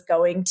appointments I was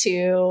going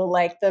to,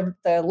 like the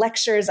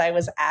lectures I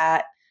was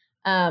at.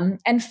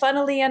 And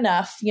funnily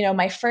enough,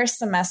 my first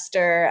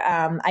semester,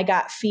 I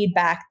got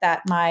feedback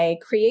that my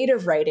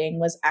creative writing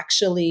was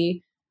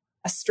actually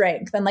a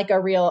strength and like a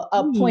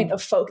point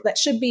of focus that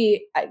should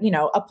be,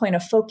 a point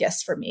of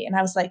focus for me. And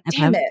I was like,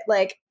 damn it.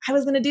 Like I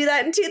was going to do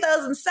that in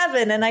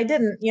 2007 and I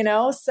didn't,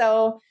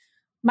 so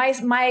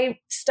my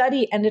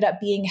study ended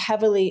up being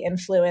heavily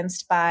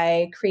influenced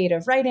by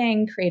creative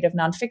writing, creative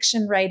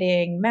nonfiction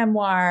writing,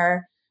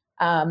 memoir.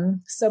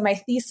 So my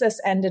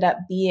thesis ended up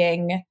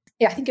being,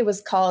 I think it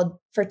was called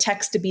For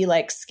Text to Be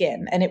Like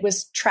Skin. And it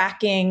was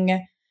tracking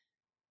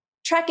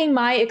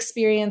my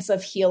experience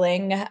of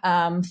healing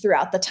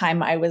throughout the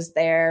time I was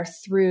there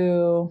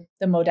through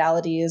the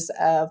modalities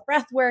of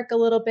breath work a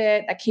little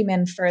bit. That came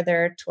in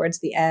further towards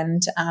the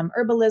end,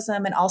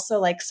 herbalism, and also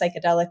like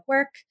psychedelic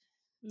work.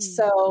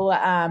 So,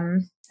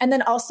 and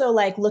then also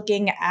like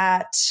looking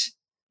at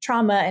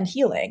trauma and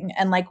healing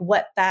and like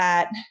what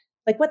that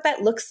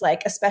looks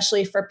like,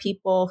 especially for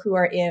people who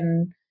are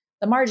in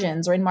the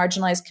margins or in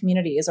marginalized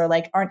communities or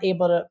like aren't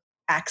able to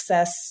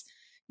access,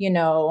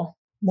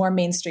 more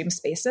mainstream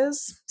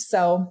spaces.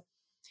 So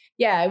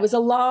yeah, it was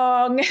went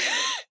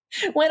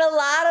a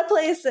lot of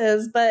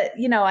places, but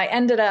I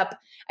ended up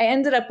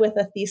with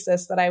a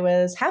thesis that I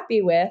was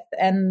happy with.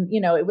 And,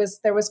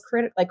 there was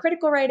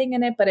critical writing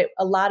in it, but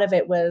a lot of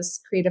it was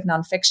creative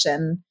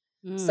nonfiction.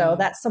 So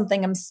that's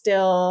something I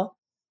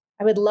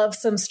would love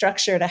some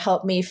structure to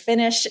help me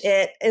finish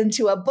it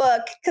into a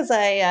book. Cause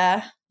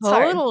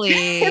totally.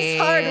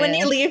 It's hard when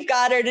you leave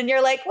Goddard and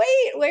you're like,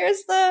 wait,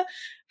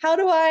 how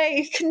do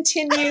I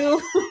continue?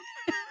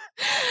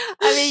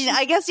 I mean,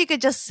 I guess you could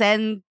just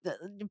send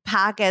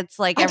packets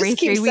like every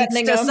 3 weeks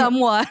to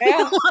someone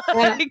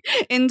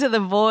into the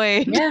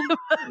void. Yeah.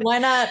 Why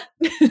not?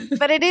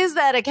 But it is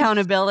that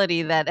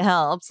accountability that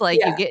helps.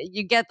 Like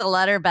you get the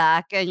letter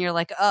back and you're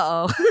like,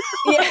 or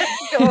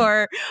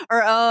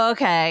oh,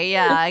 okay,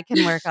 yeah, I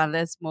can work on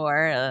this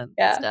more and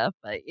stuff.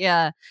 But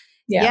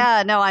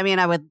no, I mean,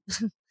 I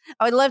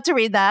would love to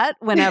read that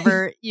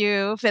whenever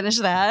you finish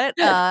that.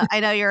 I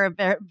know you're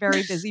a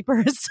very busy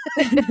person.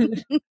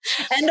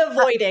 And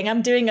avoiding.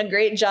 I'm doing a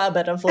great job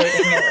at avoiding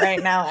it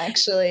right now,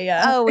 actually.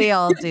 Oh, we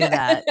all do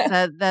that.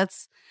 I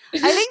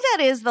think that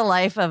is the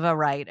life of a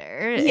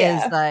writer,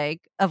 is like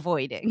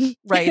avoiding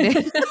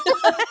writing.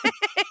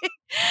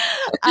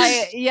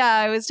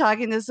 I was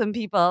talking to some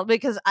people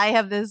because I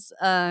have this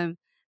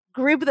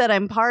group that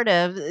I'm part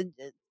of.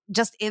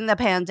 Just in the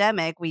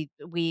pandemic,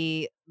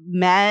 we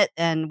met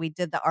and we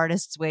did the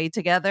Artist's Way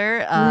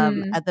together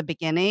at the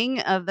beginning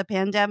of the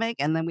pandemic.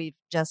 And then we've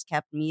just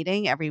kept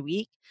meeting every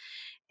week.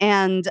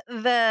 And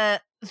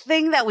the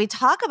thing that we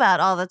talk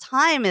about all the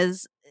time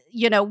is,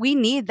 we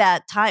need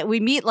that time. We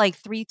meet like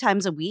 3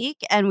 times a week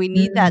and we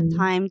need that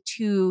time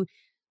to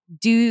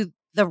do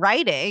the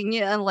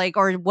writing,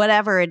 or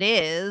whatever it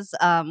is.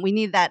 We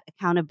need that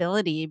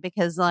accountability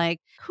because like,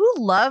 who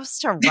loves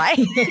to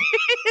write?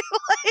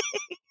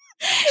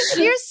 If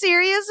you're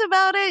serious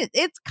about it,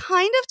 it's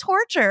kind of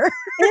torture.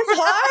 It's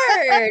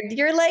hard.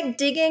 You're like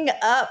digging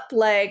up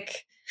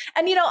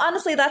and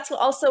honestly, that's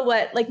also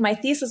what like my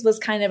thesis was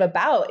kind of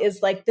about,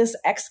 is like this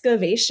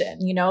excavation,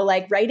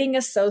 like writing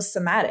is so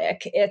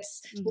somatic.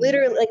 It's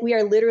literally like we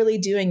are literally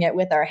doing it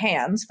with our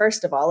hands.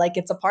 First of all, like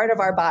it's a part of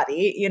our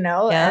body,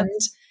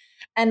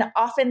 and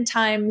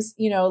oftentimes,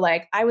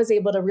 like I was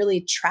able to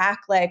really track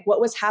like what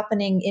was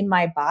happening in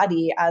my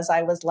body as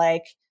I was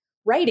like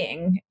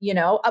writing,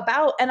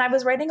 about, and I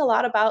was writing a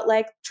lot about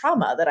like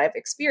trauma that I've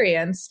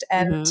experienced.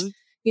 And,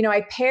 Mm-hmm.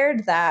 I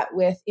paired that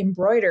with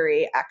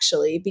embroidery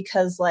actually,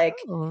 because like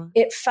Oh.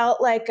 it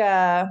felt like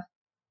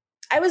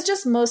I was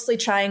just mostly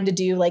trying to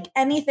do like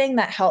anything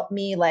that helped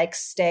me like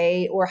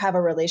stay or have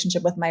a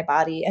relationship with my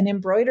body, and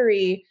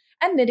embroidery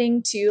and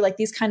knitting too, like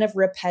these kind of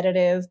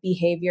repetitive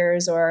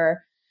behaviors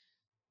or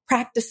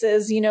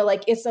practices,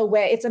 like it's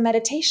a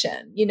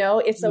meditation,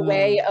 it's a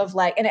way Mm. of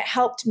like, and it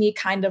helped me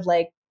kind of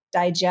like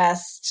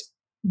digest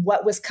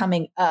what was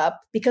coming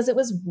up because it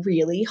was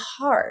really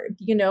hard,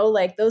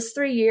 like those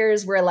 3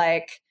 years were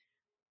like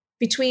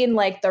between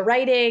like the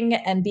writing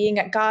and being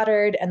at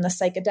Goddard and the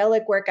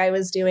psychedelic work I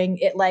was doing,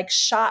 it like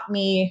shot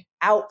me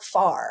out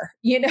far,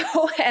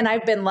 and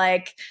I've been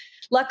like,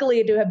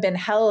 luckily to have been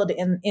held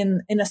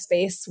in a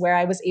space where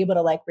I was able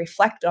to like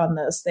reflect on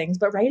those things.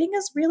 But writing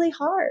is really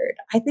hard.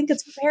 I think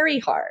it's very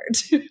hard.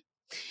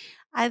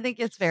 I think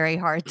it's very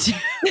hard to,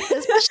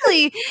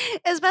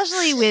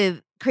 especially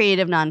with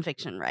creative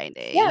nonfiction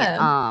writing.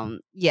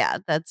 Yeah.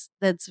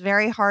 That's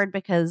very hard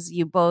because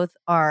you both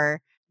are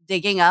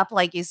digging up,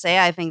 like you say.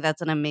 I think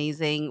that's an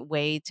amazing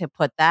way to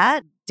put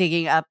that.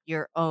 Digging up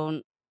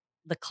the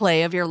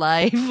clay of your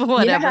life,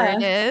 whatever it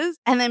Yeah. is,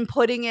 and then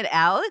putting it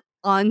out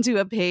onto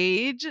a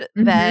page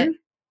that Mhm.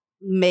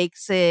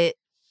 makes it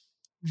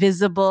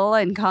visible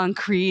and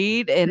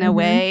concrete in a Mhm.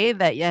 way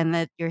that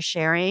you're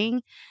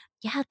sharing.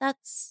 Yeah,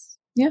 that's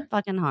Yeah.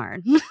 fucking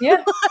hard.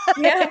 Yeah.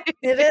 Yeah,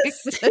 it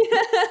is.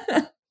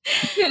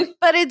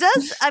 But it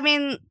does. I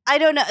mean, I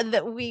don't know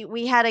that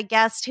we had a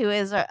guest who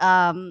is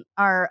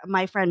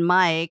my friend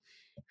Mike,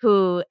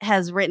 who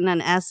has written an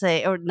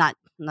essay, or not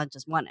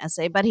just one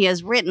essay, but he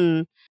has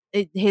written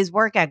his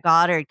work at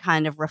Goddard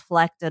kind of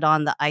reflected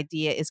on the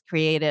idea is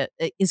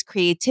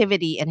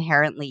creativity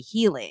inherently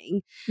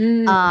healing.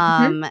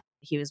 Mhm.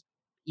 He was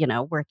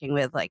working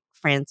with like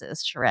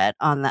Francis Charette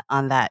on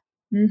that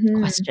Mhm.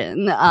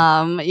 question,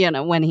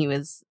 when he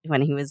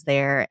was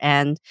there.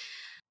 And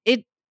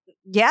it,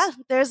 yeah,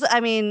 there's, I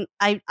mean,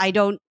 I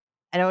don't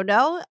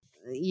know.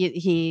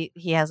 He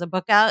has a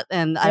book out,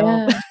 and I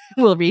will Yeah.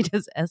 will read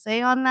his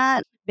essay on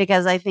that,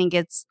 because I think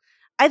it's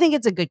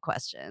a good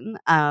question.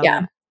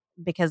 Yeah.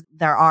 Because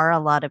there are a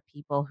lot of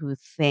people who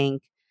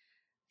think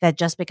that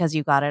just because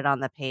you got it on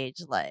the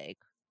page, like,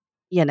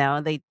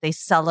 they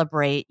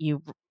celebrate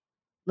you,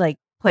 like,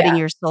 putting Yeah.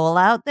 your soul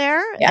out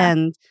there. Yeah.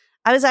 And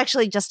I was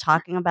actually just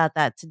talking about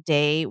that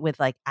today with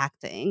like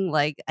acting.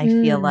 Like, I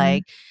feel Mm.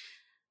 like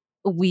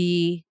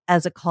we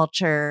as a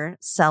culture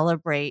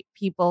celebrate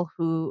people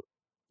who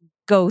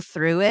go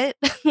through it,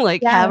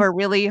 like Yeah. have a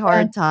really Yeah.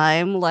 hard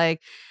time,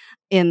 like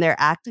in their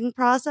acting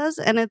process.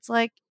 And it's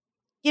like,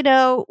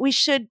 we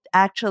should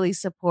actually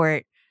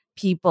support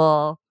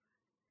people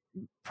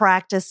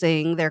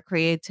practicing their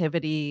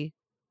creativity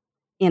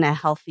in a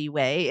healthy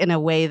way, in a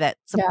way that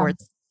Yeah.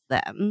 supports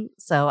them.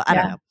 So I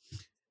don't Yeah. know.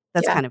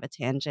 That's Yeah. kind of a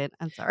tangent.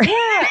 I'm sorry.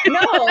 Yeah, no,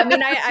 I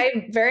mean,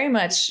 I very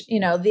much,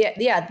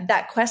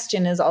 that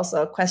question is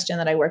also a question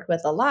that I worked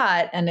with a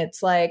lot. And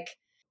it's like,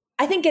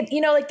 I think it,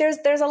 like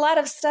there's a lot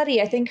of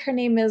study. I think her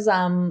name is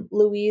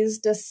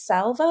Louise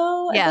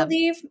DeSalvo, I Yeah.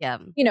 believe.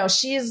 Yeah.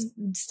 She's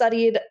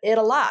studied it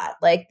a lot,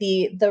 like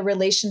the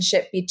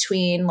relationship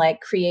between like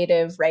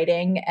creative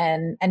writing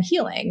and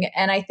healing.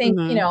 And I think,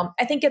 Mhm.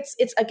 I think it's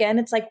again,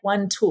 it's like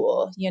one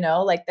tool,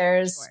 like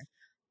Sure.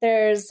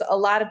 there's a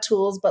lot of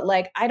tools, but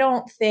like I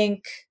don't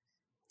think,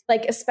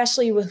 like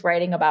especially with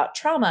writing about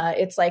trauma,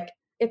 it's like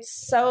it's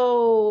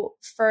so,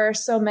 for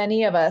so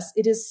many of us,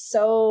 it is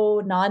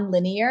so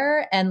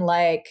nonlinear and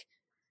like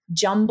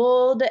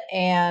jumbled.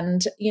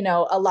 And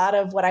a lot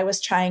of what I was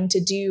trying to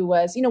do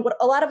was,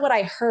 a lot of what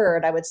I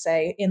heard, I would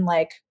say, in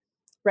like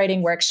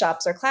writing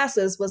workshops or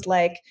classes was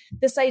like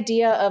this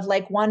idea of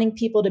like wanting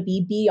people to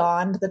be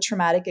beyond the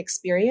traumatic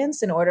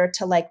experience in order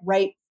to like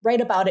write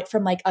about it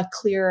from like a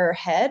clearer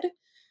head.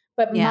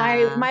 But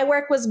Yeah. my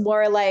work was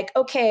more like,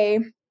 okay,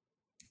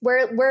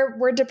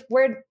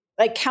 we're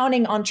like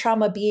counting on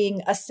trauma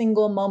being a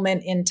single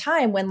moment in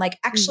time, when like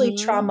actually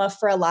Mhm. trauma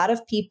for a lot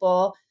of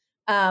people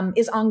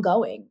is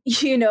ongoing,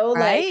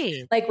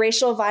 Right. like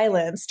racial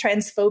violence,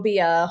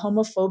 transphobia,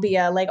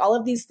 homophobia, like all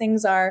of these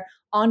things are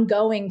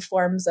ongoing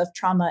forms of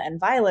trauma and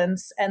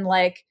violence. And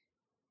like,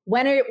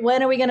 when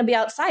are we going to be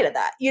outside of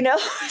that?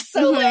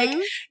 So like,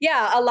 Mhm.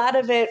 yeah, a lot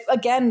of it,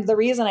 again, the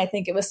reason I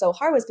think it was so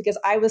hard was because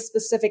I was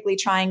specifically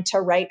trying to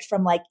write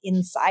from like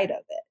inside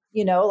of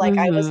it, like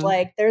I was Mhm.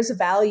 like, there's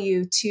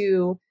value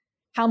to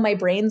how my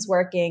brain's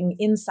working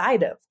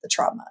inside of the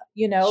trauma,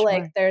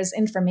 like Sure. there's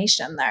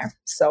information there.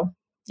 So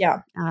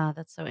yeah. Ah,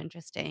 that's so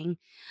interesting.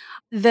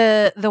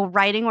 The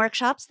writing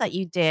workshops that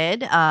you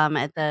did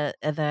at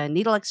the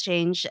Needle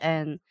Exchange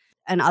and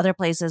other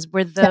places, were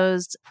Yeah.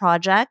 those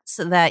projects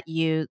that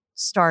you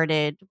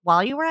started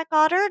while you were at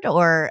Goddard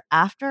or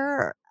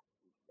after?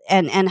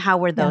 And how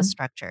were Yeah. those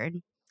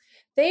structured?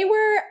 They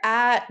were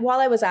while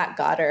I was at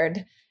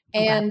Goddard.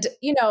 Okay. And,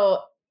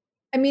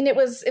 I mean, it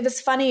was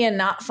funny and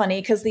not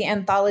funny because the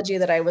anthology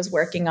that I was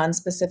working on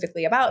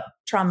specifically about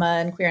trauma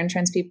and queer and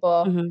trans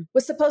people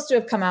was supposed to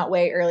have come out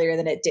way earlier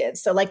than it did.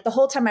 So like the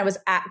whole time I was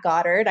at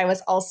Goddard, I was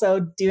also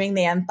doing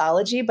the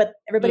anthology, but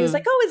everybody was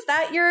like, "Oh, is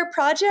that your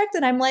project?"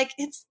 And I'm like,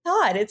 "It's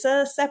not. It's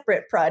a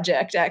separate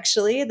project,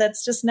 actually.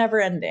 That's just never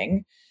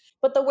ending."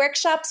 But the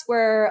workshops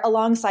were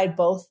alongside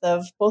both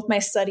my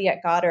study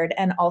at Goddard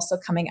and also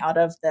coming out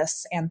of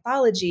this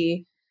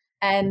anthology.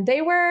 And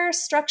they were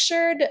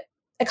structured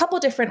a couple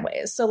different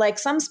ways. So like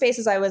some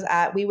spaces I was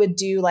at, we would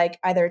do like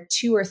either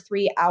 2 or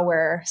 3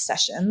 hour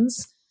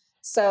sessions.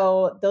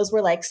 So those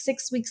were like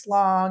 6 weeks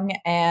long.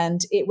 And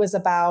I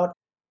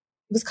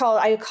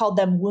called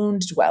them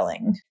wound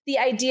dwelling. The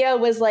idea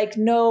was like,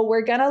 no,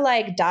 we're going to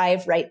like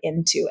dive right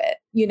into it,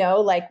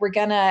 like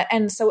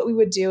and so what we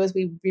would do is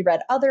we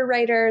read other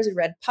writers, we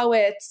read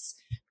poets.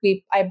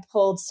 I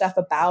pulled stuff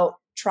about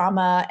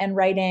trauma and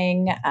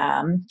writing,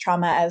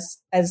 trauma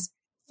as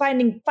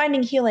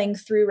finding healing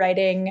through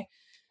writing.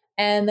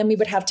 And then we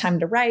would have time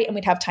to write and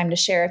we'd have time to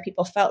share if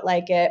people felt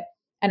like it.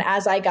 And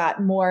as I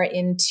got more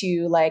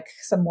into like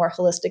some more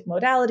holistic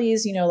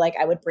modalities, like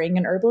I would bring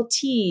an herbal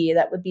tea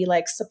that would be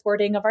like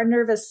supporting of our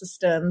nervous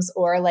systems,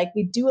 or like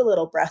we do a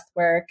little breath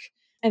work.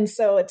 And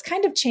so it's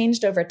kind of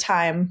changed over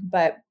time,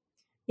 but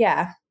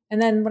yeah.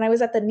 And then when I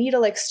was at the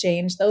Needle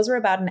Exchange, those were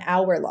about an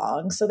hour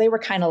long. So they were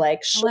kind of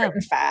like short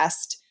and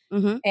fast.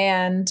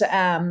 And,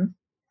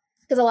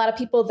 because a lot of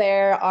people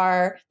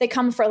there they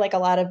come for like a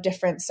lot of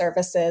different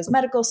services,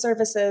 medical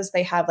services.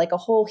 They have like a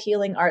whole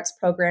healing arts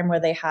program where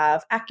they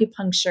have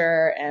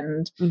acupuncture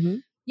and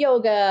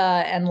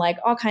yoga and like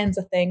all kinds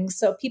of things.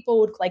 So people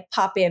would like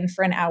pop in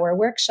for an hour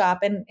workshop,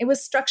 and it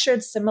was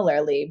structured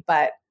similarly,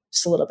 but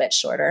just a little bit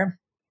shorter.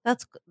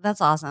 That's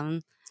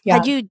awesome.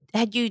 Yeah.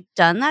 Had you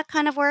done that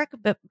kind of work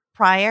but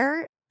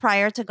prior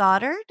to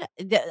Goddard?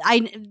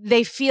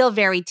 They feel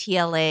very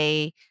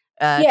TLA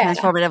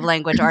transformative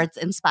language arts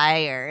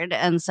inspired,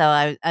 and so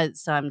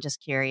I'm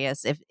just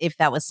curious if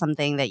that was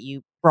something that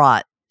you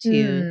brought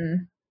to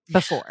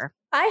before.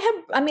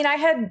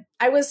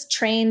 I was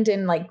trained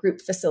in like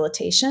group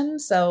facilitation.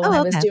 So when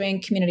I was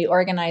doing community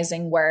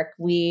organizing work,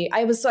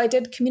 I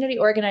did community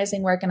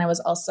organizing work, and I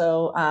was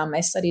also I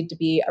studied to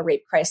be a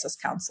rape crisis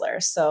counselor.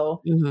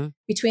 So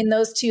between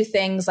those two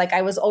things, like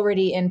I was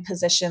already in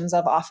positions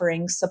of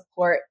offering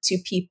support to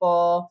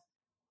people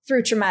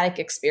through traumatic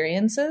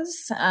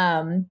experiences.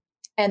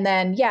 And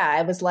then,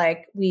 I was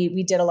like,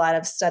 we did a lot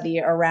of study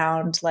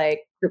around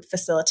like group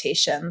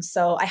facilitation.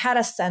 So I had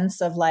a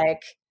sense of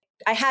like,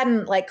 I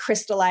hadn't like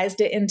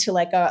crystallized it into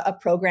like a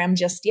program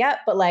just yet,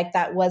 but like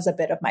that was a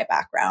bit of my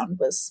background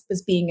was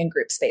being in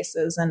group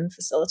spaces and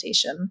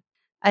facilitation.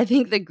 I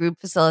think the group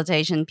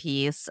facilitation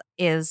piece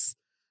is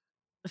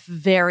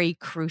very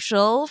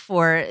crucial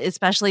for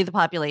especially the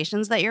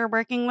populations that you're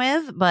working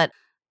with, but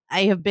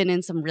I have been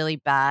in some really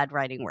bad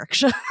writing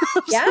workshops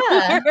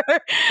where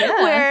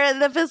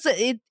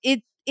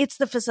it's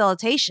the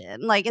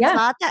facilitation. Like it's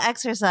not the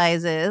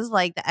exercises.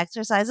 Like the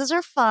exercises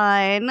are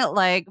fine.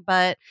 Like,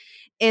 but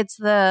it's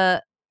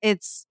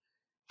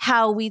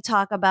how we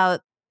talk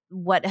about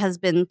what has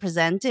been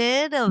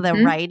presented,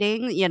 the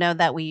writing,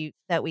 that we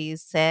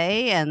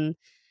say, and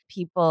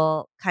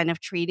people kind of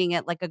treating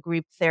it like a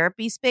group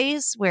therapy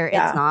space where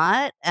it's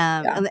not,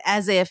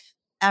 as if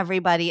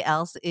everybody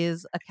else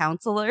is a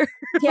counselor.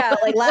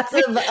 Like lots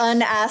of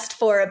unasked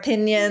for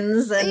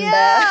opinions. And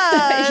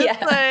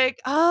it's like,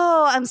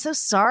 oh, I'm so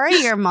sorry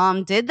your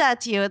mom did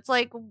that to you. It's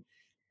like,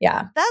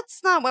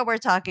 that's not what we're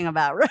talking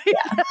about, right?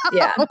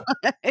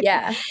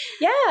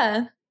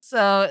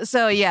 So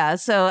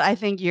I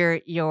think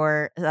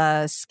your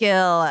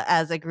skill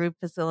as a group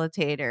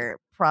facilitator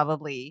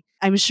probably,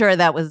 I'm sure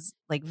that was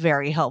like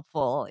very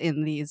helpful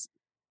in these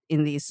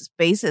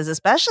spaces,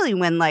 especially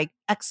when like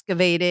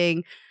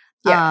excavating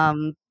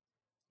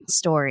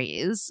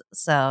stories.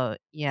 So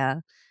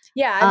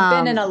I've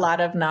been in a lot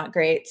of not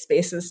great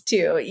spaces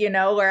too,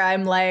 where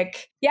I'm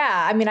like,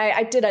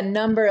 I did a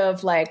number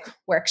of like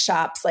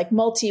workshops, like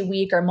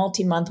multi-week or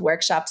multi-month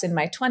workshops in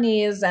my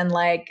 20s, and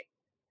like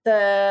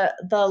the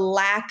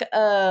lack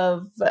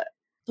of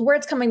the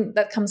words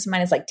that comes to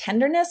mind is like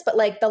tenderness, but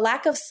like the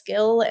lack of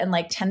skill and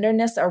like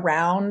tenderness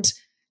around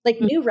like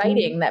new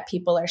writing that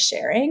people are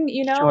sharing,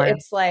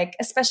 It's like,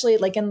 especially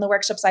like in the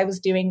workshops I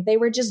was doing, they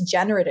were just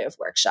generative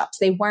workshops.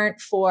 They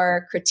weren't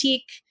for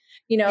critique,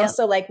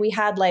 So like we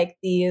had like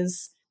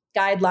these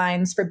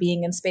guidelines for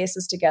being in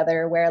spaces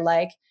together where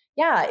like,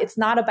 it's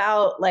not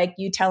about like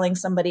you telling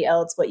somebody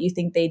else what you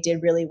think they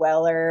did really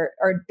well or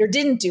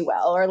didn't do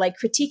well or like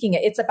critiquing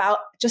it. It's about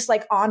just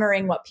like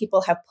honoring what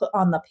people have put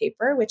on the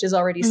paper, which is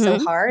already so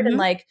hard. And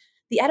like,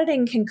 the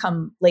editing can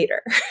come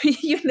later, like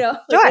we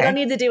don't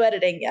need to do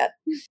editing yet.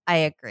 I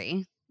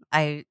agree.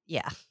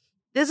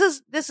 This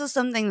is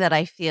something that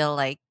I feel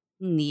like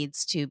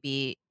needs to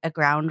be a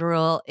ground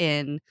rule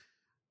in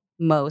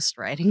most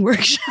writing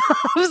workshops.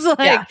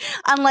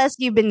 Unless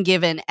you've been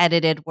given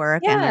edited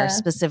work and they're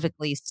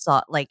specifically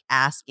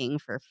asking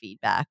for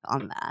feedback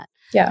on that.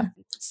 Yeah.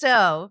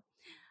 So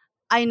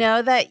I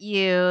know that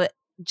you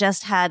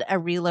just had a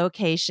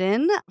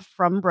relocation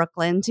from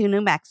Brooklyn to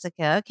New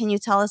Mexico. Can you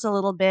tell us a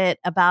little bit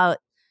about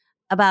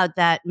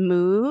that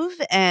move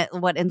and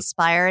what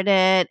inspired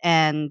it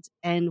and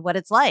what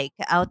it's like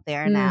out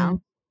there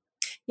now?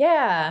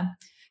 Yeah.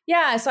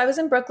 Yeah. So I was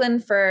in Brooklyn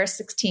for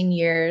 16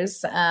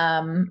 years.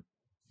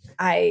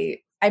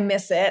 I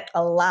miss it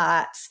a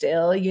lot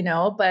still,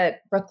 but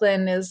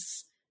Brooklyn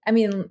is, I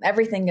mean,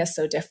 everything is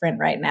so different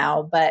right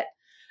now. But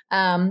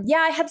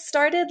I had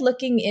started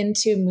looking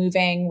into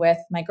moving with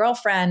my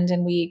girlfriend,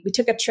 and we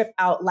took a trip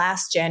out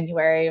last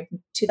January of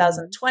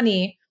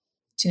 2020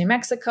 to New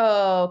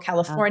Mexico,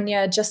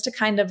 California, just to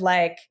kind of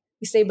like,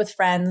 we stayed with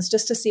friends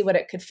just to see what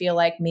it could feel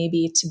like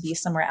maybe to be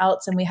somewhere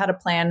else. And we had a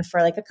plan for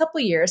like a couple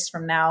years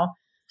from now.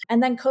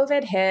 And then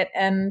COVID hit,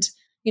 and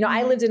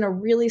I lived in a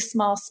really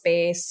small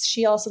space.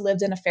 She also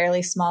lived in a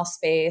fairly small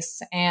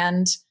space.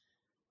 And,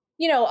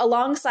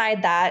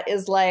 alongside that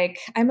is like,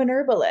 I'm an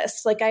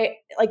herbalist.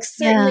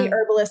 Certainly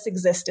herbalists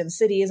exist in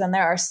cities, and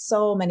there are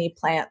so many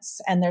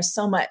plants and there's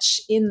so much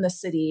in the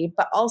city,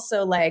 but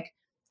also like,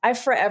 I've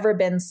forever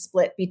been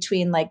split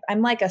between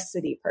I'm like a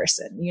city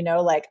person,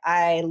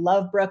 I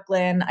love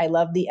Brooklyn. I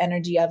love the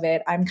energy of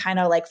it. I'm kind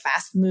of like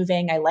fast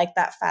moving. I like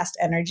that fast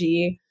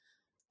energy,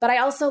 but I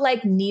also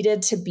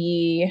needed to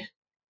be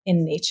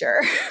in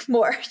nature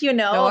more,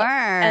 Sure.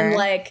 And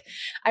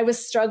I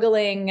was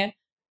struggling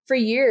for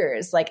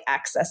years,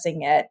 accessing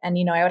it. And,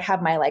 I would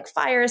have my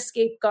fire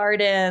escape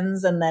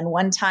gardens. And then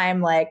one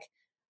time,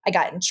 I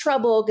got in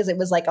trouble because it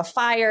was a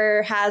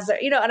fire hazard,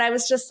 and I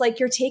was just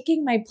you're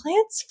taking my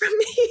plants from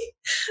me.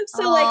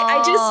 So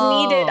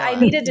I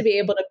needed to be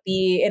able to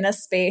be in a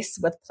space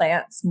with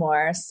plants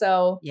more.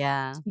 So,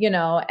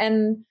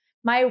 and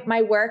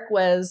my work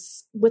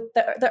was with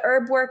the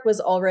herb work was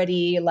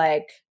already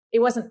it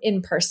wasn't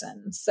in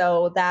person.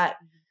 So that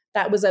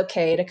was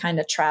okay to kind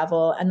of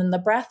travel. And then the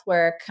breath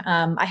work,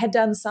 I had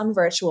done some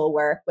virtual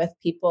work with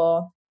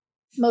people,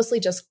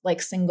 mostly just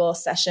single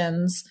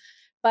sessions.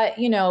 But,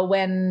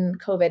 when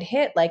COVID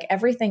hit,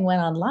 everything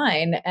went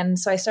online. And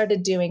so I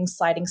started doing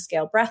sliding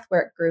scale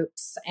breathwork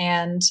groups.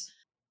 And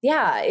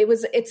I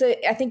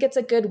think it's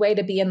a good way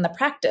to be in the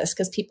practice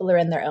because people are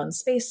in their own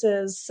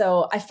spaces.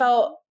 So I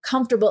felt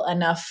comfortable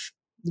enough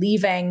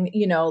leaving,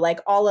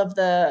 all of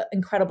the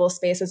incredible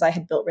spaces I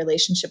had built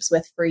relationships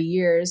with for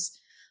years.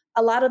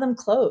 A lot of them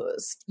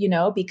closed,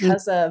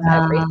 because of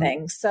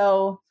everything.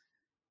 So,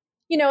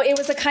 it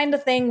was a kind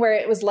of thing where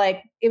it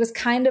was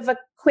kind of a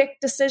quick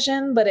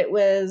decision, but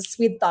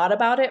we'd thought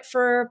about it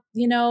for,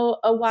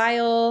 a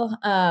while.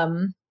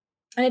 And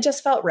it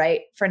just felt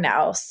right for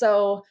now.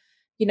 So,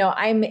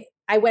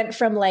 I went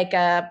from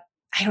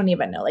I don't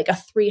even know, a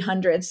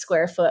 300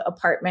 square foot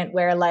apartment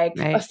where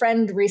a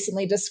friend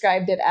recently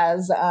described it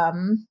as,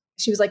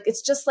 she was like,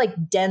 it's just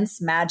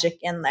dense magic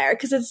in there.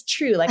 Cause it's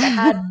true. I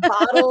had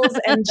bottles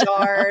and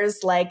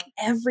jars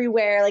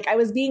everywhere. I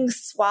was being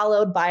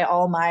swallowed by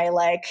all my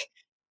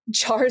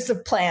jars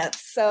of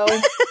plants. So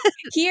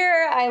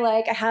here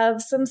I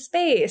have some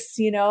space,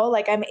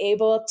 I'm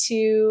able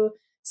to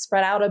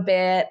spread out a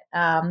bit.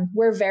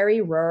 We're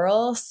very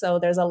rural, so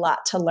there's a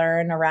lot to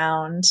learn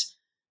around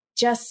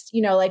just,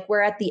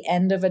 we're at the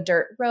end of a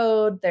dirt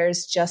road.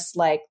 There's just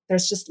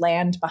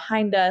land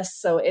behind us.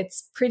 So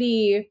it's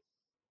pretty,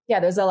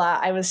 there's a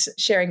lot. I was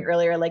sharing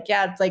earlier,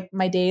 it's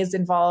my days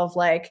involve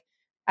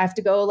I have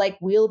to go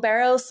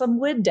wheelbarrow some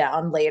wood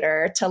down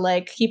later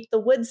to keep the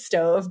wood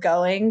stove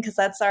going because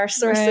that's our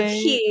source of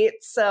heat.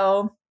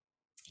 So,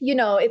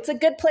 it's a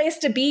good place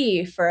to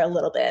be for a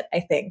little bit,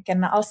 I think,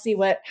 and I'll see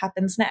what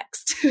happens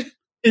next.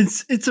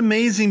 It's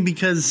amazing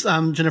because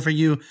Jennifer,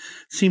 you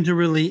seem to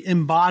really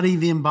embody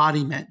the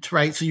embodiment,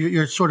 right? So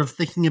you're sort of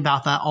thinking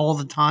about that all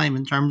the time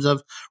in terms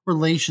of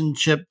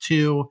relationship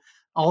to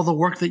all the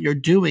work that you're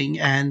doing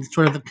and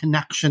sort of the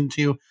connection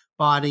to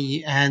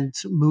body and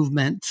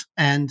movement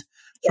and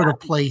sort of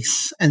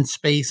place and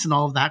space and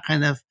all of that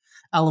kind of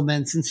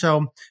elements. And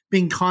so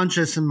being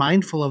conscious and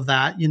mindful of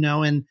that,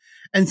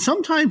 and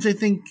sometimes I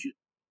think,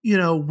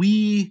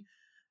 we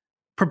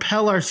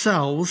propel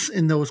ourselves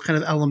in those kind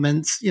of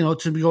elements,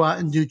 to go out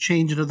and do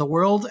change into the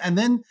world. And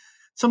then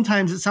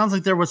sometimes it sounds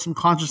like there was some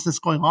consciousness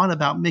going on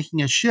about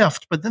making a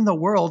shift, but then the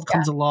world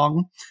comes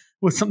along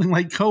with something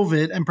like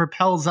COVID and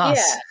propels us,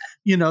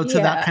 to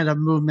that kind of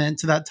movement,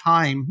 to that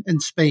time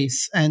and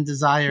space and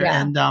desire.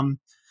 Yeah. And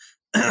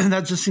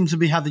that just seems to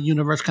be how the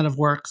universe kind of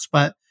works.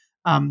 But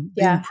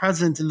being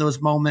present in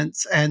those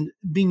moments and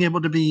being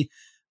able to be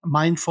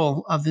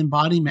mindful of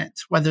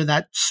embodiment, whether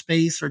that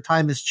space or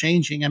time is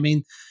changing. I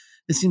mean,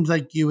 it seems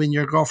like you and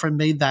your girlfriend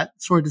made that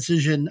sort of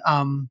decision,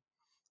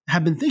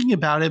 have been thinking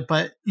about it,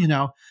 but,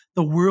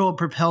 the world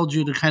propelled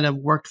you to kind of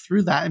work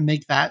through that and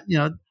make that,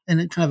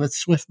 in kind of a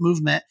swift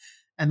movement.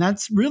 And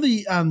that's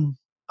really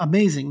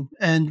amazing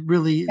and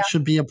really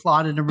should be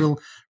applauded in a real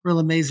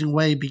amazing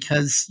way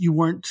because you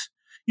weren't,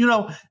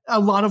 a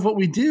lot of what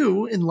we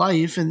do in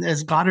life and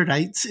as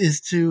Goddardites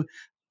is to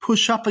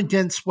push up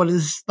against what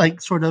is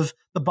sort of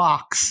the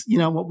box,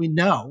 what we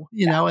know,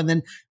 and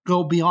then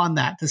go beyond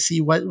that to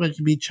see what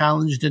can be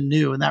challenged and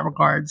new in that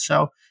regard.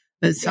 So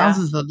It sounds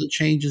as though the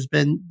change has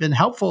been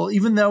helpful,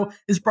 even though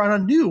it's brought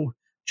on new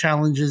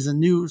challenges and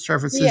new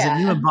services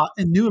and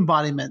new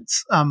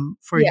embodiments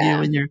for you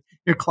and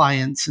your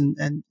clients and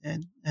that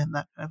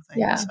kind of thing.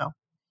 Yeah. So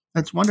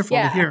that's wonderful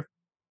to hear.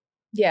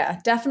 Yeah,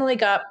 definitely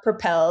got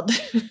propelled.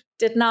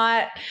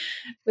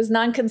 Was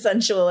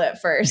non-consensual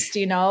at first,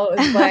 It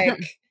was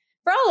like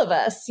for all of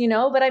us,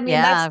 but I mean,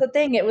 that's the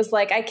thing. It was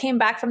like, I came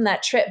back from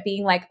that trip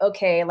being like,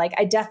 okay, like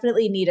I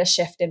definitely need a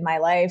shift in my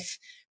life.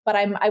 But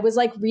I was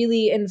like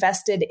really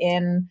invested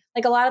in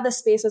like a lot of the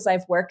spaces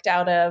I've worked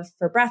out of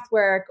for breath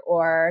work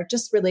or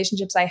just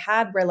relationships I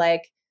had were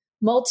like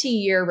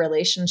multi-year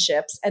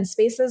relationships and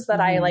spaces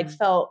that I like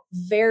felt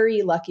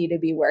very lucky to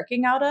be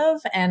working out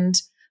of. And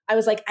I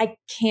was like, I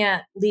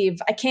can't leave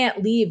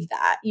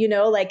that,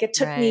 like it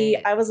took me,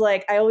 I was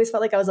like, I always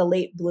felt like I was a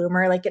late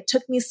bloomer. Like it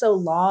took me so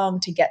long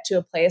to get to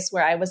a place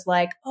where I was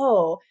like,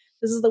 oh,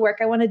 this is the work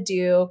I want to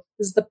do.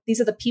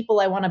 These are the people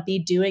I want to be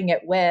doing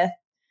it with.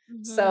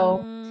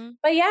 So,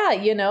 but yeah,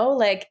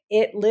 like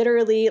it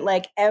literally,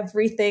 like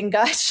everything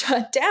got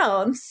shut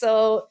down.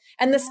 So,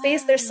 and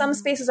there's some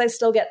spaces I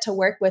still get to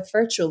work with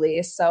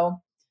virtually. So,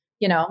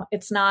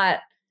 it's not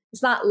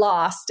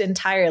lost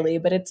entirely,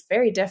 but it's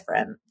very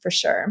different for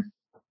sure.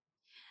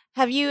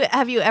 Have you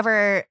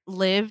ever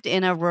lived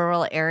in a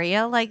rural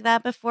area like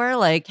that before?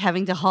 Like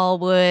having to haul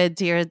wood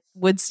to your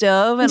wood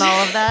stove and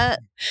all of that?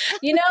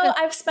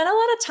 I've spent a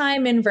lot of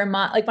time in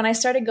Vermont. Like when I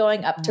started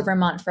going up to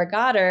Vermont for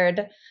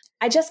Goddard,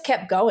 I just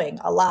kept going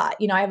a lot.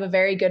 I have a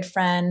very good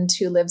friend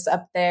who lives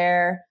up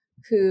there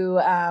who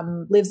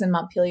lives in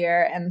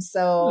Montpelier. And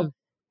so,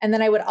 and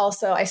then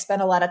I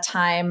spent a lot of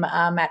time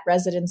at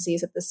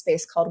residencies at this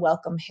space called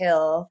Welcome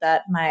Hill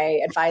that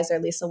my advisor,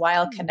 Lisa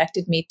Weil,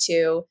 connected me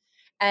to.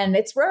 And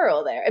it's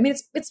rural there. I mean,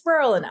 it's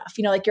rural enough,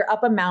 like you're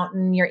up a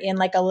mountain, you're in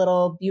like a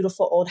little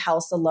beautiful old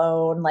house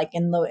alone. Like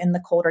in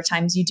the colder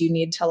times, you do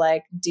need to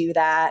like do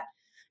that.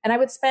 And I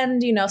would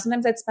spend,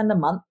 sometimes I'd spend a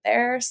month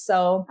there.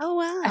 So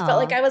I felt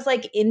like I was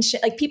like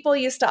like people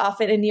used to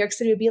often in New York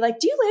City would be like,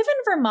 do you live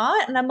in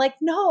Vermont? And I'm like,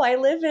 no, I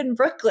live in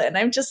Brooklyn.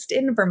 I'm just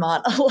in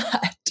Vermont a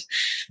lot.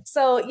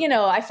 So,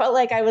 I felt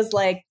like I was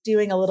like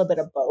doing a little bit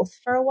of both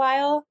for a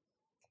while.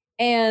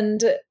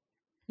 And,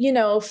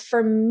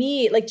 for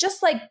me, like just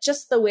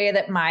the way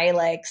that my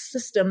like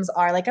systems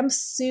are, like I'm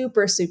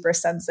super, super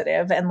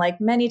sensitive. And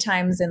like many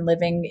times in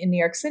living in New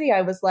York City,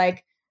 I was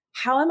like,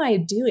 how am I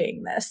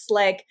doing this?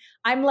 Like,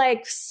 I'm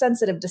like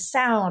sensitive to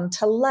sound,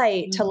 to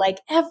light, to like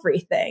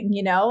everything,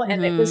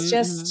 and it was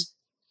just,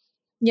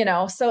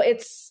 so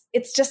it's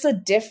just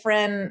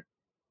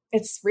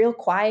it's real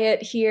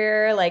quiet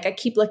here. Like I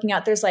keep looking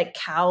out, there's like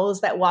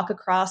cows that walk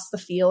across the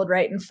field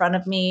right in front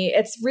of me.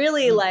 It's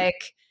really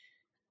like,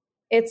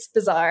 it's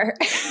bizarre.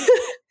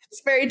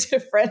 It's very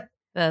different.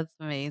 That's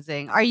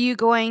amazing. Are you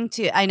going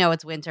to, I know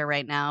it's winter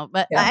right now,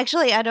 but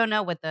actually I don't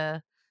know what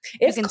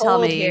it's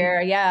cold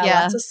here. Yeah,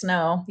 lots of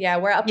snow. Yeah,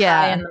 we're up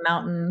high in the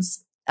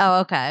mountains.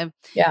 Oh, okay.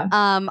 Yeah.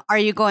 Are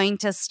you going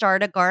to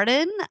start a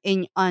garden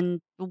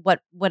on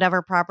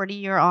whatever property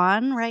you're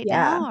on right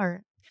now?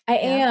 Or I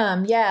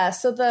am. Yeah.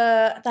 So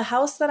the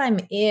house that I'm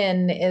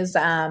in is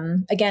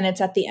again,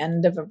 it's at the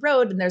end of a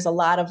road and there's a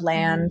lot of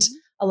land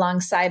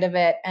alongside of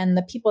it. And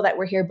the people that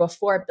were here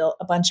before built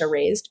a bunch of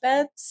raised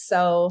beds.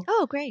 So,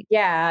 oh, great.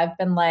 Yeah, I've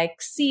been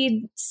like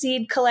seed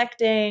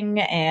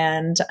collecting,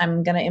 and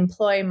I'm going to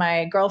employ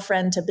my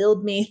girlfriend to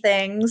build me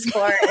things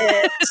for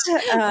it.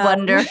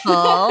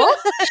 Wonderful.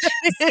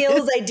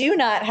 Skills I do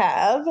not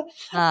have.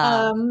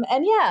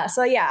 And yeah,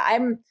 so yeah,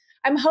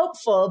 I'm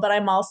hopeful, but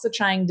I'm also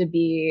trying to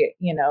be,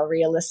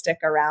 realistic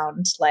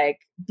around like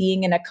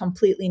being in a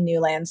completely new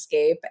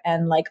landscape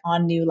and like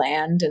on new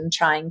land and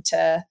trying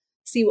to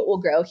see what will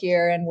grow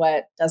here and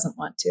what doesn't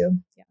want to.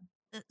 Yeah.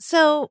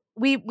 So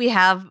we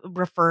have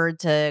referred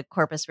to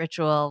Corpus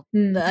Ritual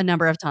a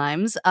number of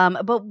times.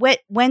 But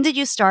when did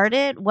you start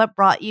it? What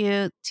brought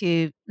you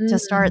to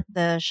start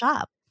the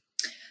shop?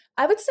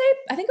 I would say,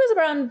 I think it was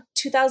around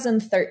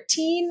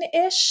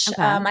 2013-ish.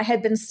 Okay. I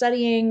had been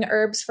studying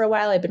herbs for a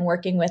while. I'd been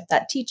working with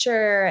that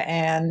teacher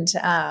and,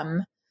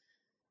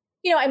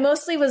 I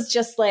mostly was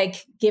just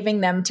like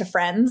giving them to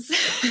friends,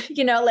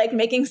 like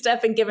making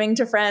stuff and giving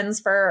to friends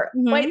for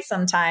quite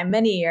some time,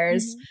 many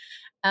years.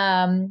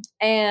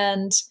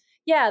 And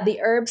yeah, the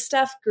herb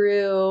stuff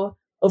grew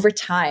over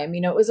time.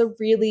 It was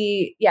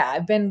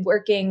I've been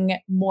working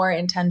more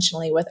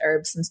intentionally with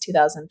herbs since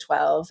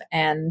 2012.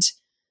 And,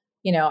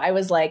 I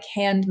was like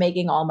hand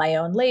making all my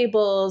own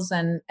labels,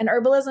 and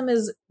herbalism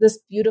is this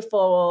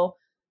beautiful,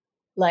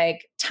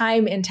 like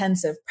time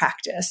intensive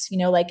practice,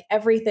 like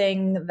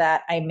everything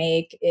that I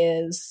make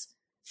is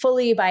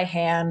fully by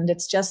hand.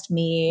 It's just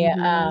me.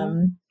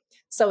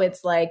 So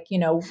it's like,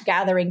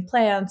 gathering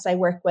plants. I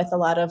work with a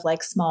lot of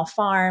like small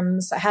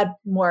farms. I had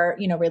more,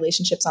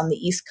 relationships on the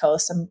East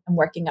Coast. I'm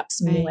working up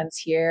some new ones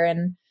here,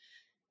 and,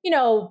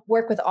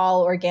 work with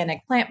all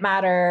organic plant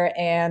matter.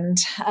 And,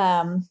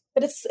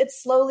 but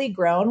it's slowly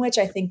grown, which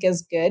I think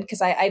is good,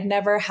 because I'd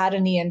never had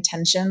any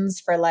intentions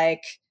for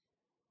like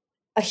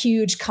a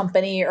huge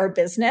company or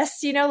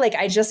business, you know, like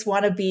I just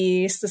want to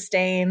be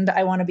sustained.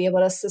 I want to be able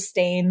to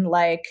sustain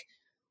like,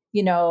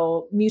 you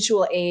know,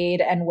 mutual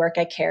aid and work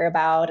I care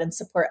about and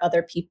support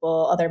other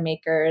people, other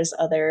makers,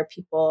 other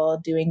people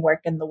doing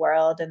work in the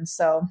world. And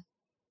so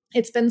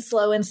it's been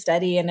slow and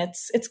steady, and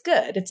it's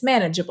good. It's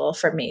manageable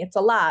for me. It's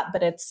a lot,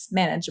 but it's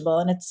manageable.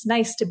 And it's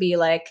nice to be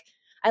like,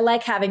 I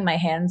like having my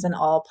hands in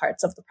all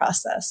parts of the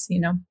process, you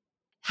know?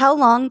 How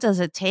long does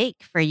it take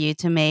for you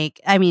to make?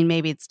 I mean,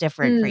 maybe it's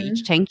different for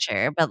each Mm.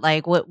 tincture, but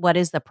like what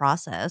is the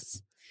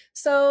process?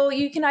 So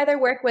you can either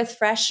work with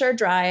fresh or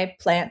dry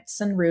plants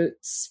and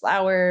roots,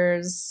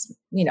 flowers,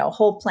 you know,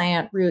 whole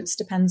plant roots,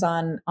 depends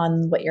on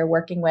what you're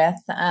working with.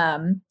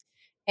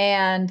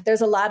 And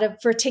there's a lot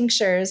of, for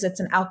tinctures, it's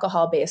an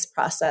alcohol based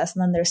process.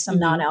 And then there's some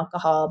Mhm.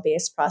 non-alcohol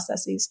based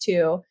processes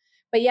too.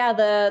 But yeah,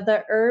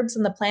 the herbs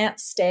and the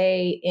plants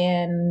stay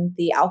in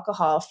the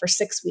alcohol for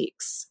 6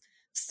 weeks.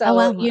 Oh, So,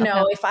 wow. you Okay.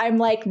 know, if I'm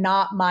like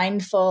not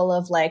mindful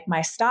of like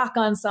my stock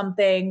on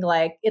something,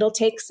 like it'll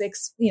take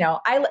six, you know,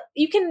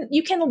 you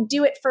can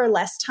do it for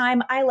less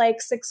time. I like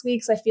 6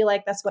 weeks. I feel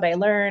like that's what I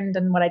learned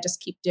and what I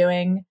just keep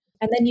doing.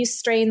 And then you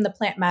strain the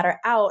plant matter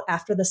out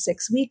after the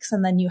 6 weeks,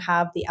 and then you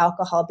have the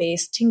alcohol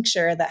based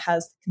tincture that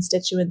has the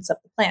constituents of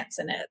the plants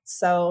in it.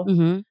 So,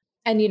 Mhm.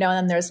 and you know,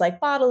 then there's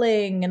like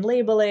bottling and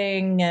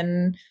labeling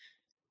and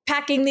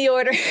packing the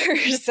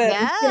orders and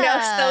you know,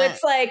 so Yeah.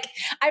 it's like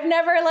I've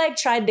never like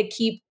tried to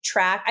keep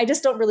track. I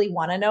just don't really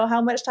want to know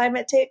how much time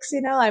it takes,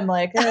 you know. I'm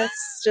like,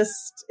 it's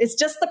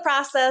just the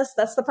process.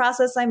 That's the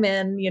process I'm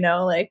in, you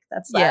know, like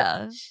that's that.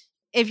 Yeah.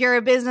 If you're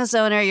a business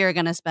owner, you're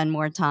going to spend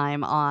more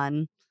time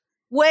on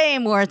way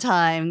more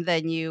time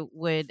than you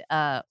would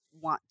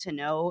want to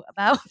know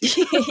about.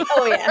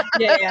 Oh yeah.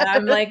 Yeah, yeah.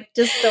 I'm like,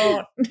 just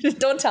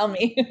don't tell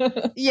me.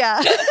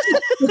 Yeah.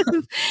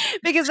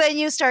 Because then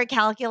you start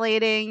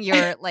calculating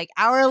your like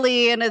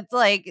hourly and it's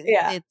like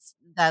Yeah.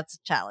 that's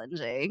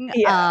challenging.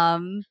 Yeah.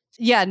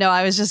 Yeah, no,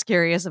 I was just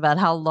curious about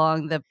how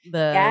long the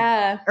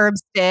Yeah.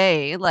 herbs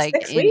stay like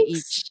 6 in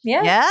weeks. each.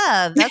 Yeah.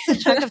 Yeah, that's a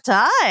chunk of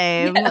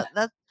time. Yeah.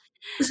 That's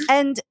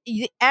and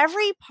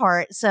every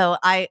part, so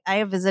I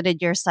have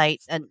visited your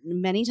site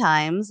many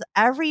times.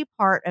 Every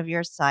part of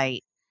your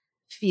site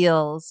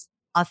feels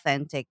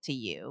authentic to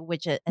you,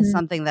 which is Mm.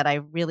 something that I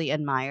really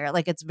admire.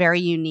 Like it's very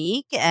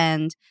unique,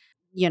 and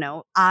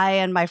I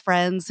and my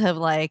friends have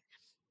like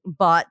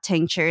bought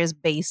tinctures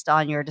based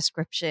on your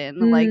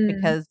description, like Mm.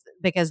 because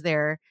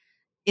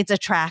it's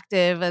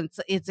attractive and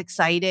it's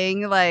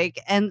exciting, like.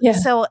 And Yeah.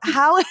 so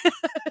how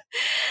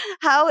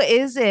how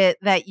is it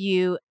that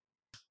you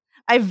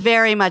I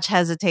very much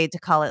hesitate to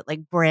call it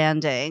like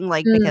branding,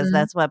 like because Mm.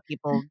 that's what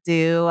people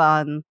do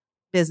on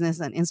business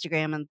and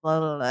Instagram and blah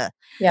blah blah.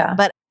 Yeah.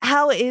 But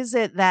how is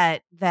it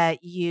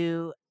that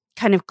you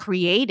kind of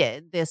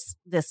created this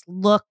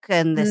look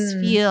and this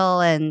Mm.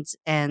 feel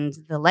and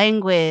the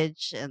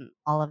language and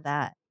all of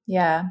that?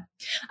 Yeah.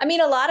 I mean,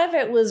 a lot of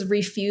it was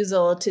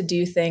refusal to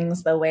do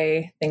things the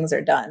way things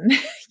are done,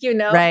 you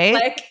know, Right?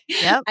 like,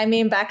 Yep. I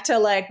mean, back to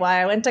like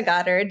why I went to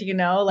Goddard, you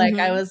know, like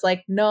I Mhm. was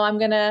like, no, I'm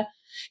going to,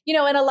 you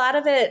know, and a lot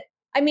of it,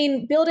 I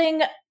mean,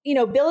 building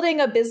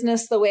a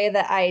business the way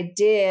that I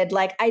did,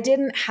 like I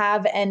didn't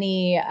have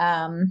any,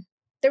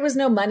 there was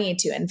no money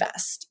to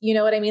invest. You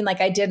know what I mean?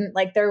 Like I didn't,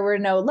 like there were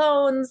no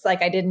loans.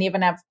 Like I didn't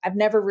even I've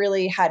never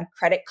really had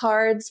credit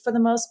cards for the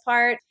most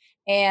part.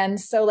 And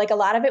so like a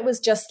lot of it was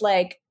just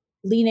like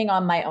leaning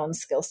on my own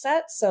skill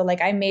set. So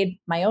like I made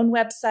my own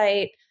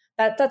website.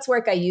 That's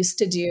work I used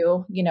to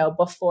do, you know,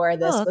 before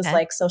this Oh, was okay.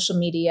 like social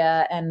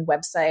media and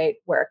website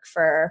work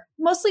for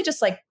mostly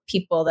just like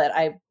people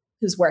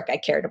whose work I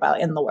cared about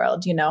in the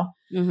world, you know?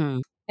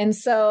 Mhm. And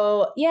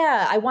so,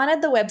 yeah, I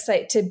wanted the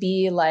website to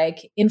be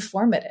like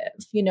informative,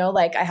 you know,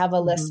 like I have a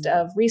list Mhm.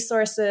 of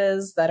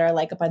resources that are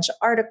like a bunch of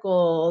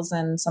articles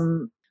and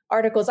some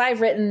articles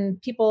I've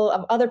written,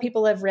 other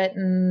people have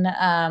written.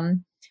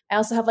 I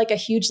also have like a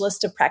huge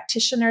list of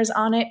practitioners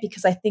on it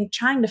because I think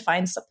trying to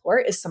find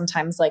support is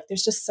sometimes like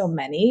there's just so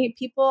many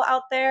people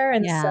out there.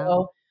 And Yeah.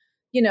 so,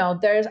 you know,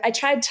 I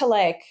tried to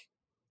like,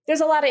 there's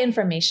a lot of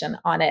information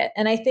on it.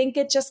 And I think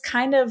it just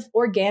kind of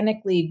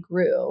organically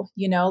grew,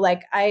 you know,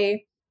 like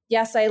I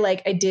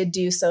did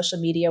do social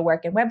media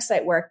work and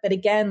website work, but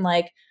again,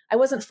 like I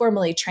wasn't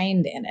formally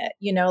trained in it,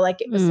 you know, like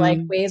it was like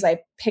Mm. ways I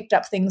picked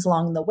up things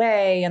along the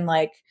way and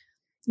like,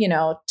 you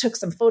know, took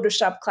some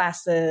Photoshop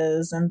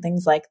classes and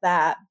things like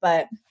that.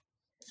 But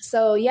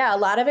so, yeah, a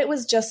lot of it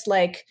was just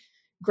like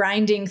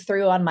grinding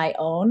through on my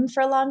own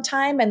for a long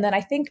time. And then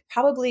I think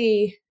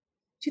probably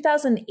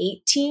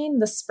 2018,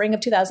 the spring of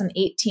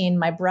 2018,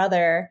 my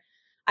brother,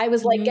 I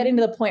was like getting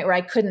Mhm. to the point where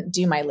I couldn't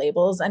do my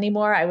labels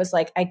anymore. I was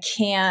like, I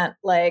can't,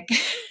 like,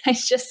 I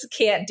just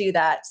can't do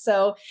that.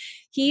 So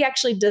he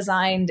actually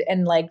designed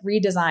and like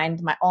redesigned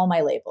all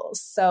my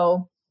labels.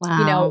 So,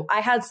 you know, Wow.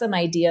 I had some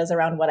ideas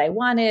around what I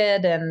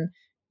wanted and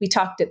we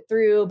talked it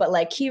through, but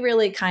like he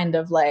really kind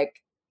of like,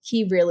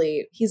 he's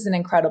an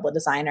incredible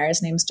designer.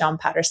 His name's John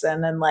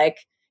Patterson. And like,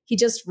 he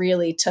just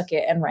really took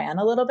it and ran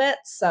a little bit.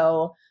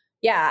 So,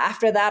 yeah,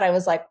 after that, I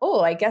was like,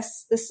 oh, I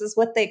guess this is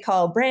what they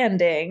call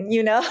branding,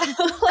 you know?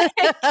 Like,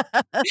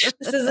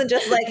 this isn't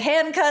just like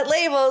hand cut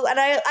labels. And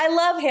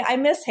I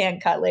miss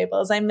hand cut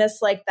labels. I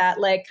miss like that,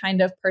 like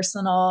kind of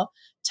personal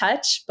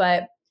touch.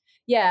 But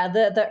yeah,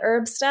 the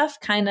herb stuff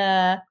kind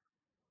of,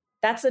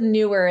 that's a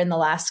newer in the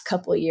last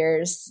couple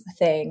years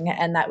thing.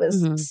 And that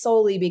was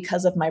solely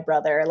because of my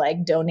brother,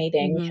 like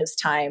donating his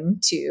time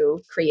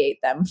to create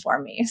them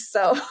for me.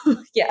 So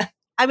yeah.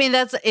 I mean,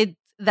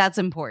 that's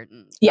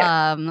important.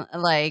 Yeah.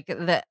 Like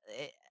the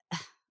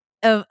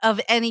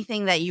of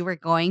anything that you were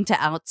going to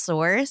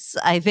outsource,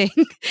 I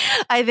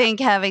think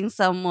having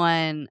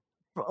someone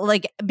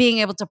like being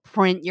able to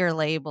print your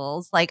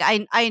labels, like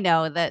I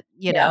know that,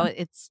 you know,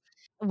 it's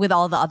with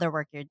all the other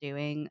work you're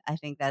doing, I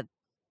think that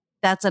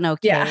that's an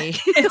okay. Yeah,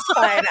 it's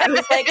fine. I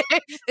was like,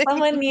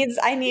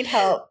 I need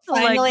help.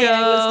 Finally,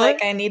 I was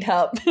like, I need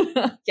help.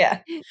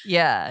 Yeah.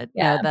 Yeah.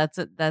 No,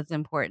 that's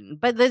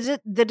important. But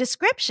the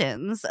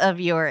descriptions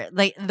of your,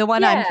 like the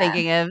one I'm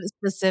thinking of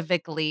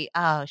specifically,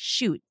 oh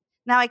shoot.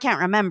 Now I can't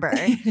remember.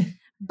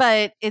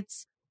 But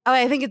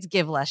I think it's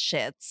Give Less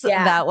Shits.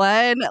 Yeah. That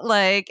one.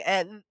 Like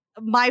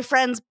my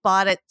friends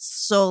bought it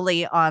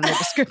solely on the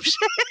description.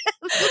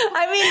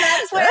 I mean,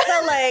 that's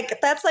where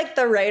that's like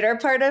the writer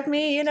part of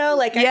me, you know,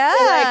 like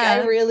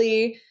I feel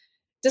like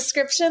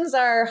descriptions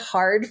are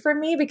hard for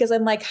me because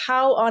I'm like,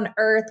 how on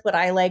earth would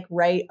I like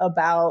write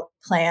about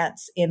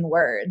plants in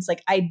words?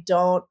 Like, I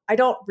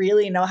don't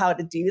really know how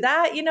to do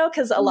that, you know,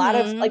 because a lot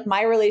of like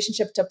my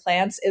relationship to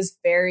plants is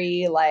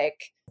very like,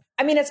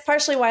 I mean, it's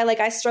partially why like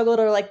I struggle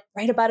to like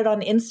write about it on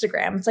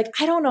Instagram. It's like,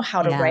 I don't know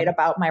how to write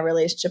about my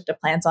relationship to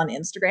plants on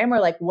Instagram or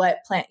like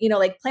what plant, you know,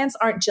 like plants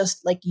aren't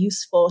just like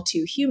useful to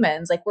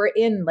humans. Like we're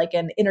in like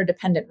an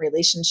interdependent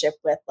relationship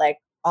with like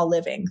all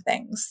living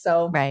things.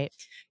 So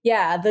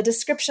yeah, the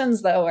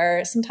descriptions though,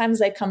 are sometimes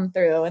they come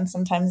through and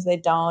sometimes they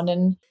don't.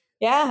 And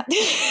yeah.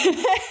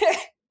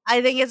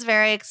 I think it's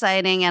very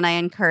exciting, and I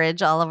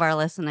encourage all of our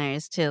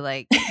listeners to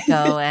like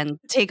go and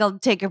take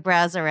a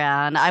browse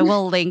around. I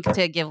will link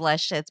to Give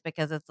Less Shits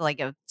because it's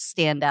like a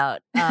standout,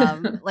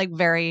 like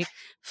very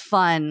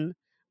fun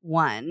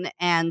one,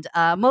 and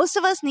most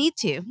of us need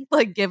to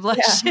like give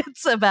less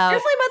shits about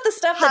definitely about the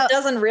stuff that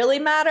doesn't really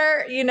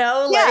matter, you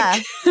know,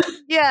 like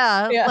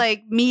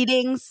like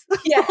meetings.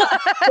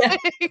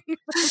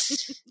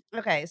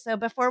 Okay, so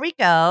before we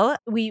go,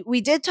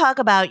 we did talk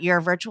about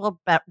your virtual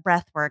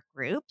breathwork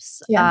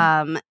groups,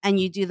 and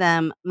you do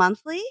them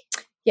monthly.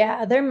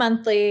 Yeah, they're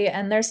monthly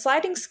and they're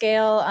sliding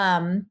scale.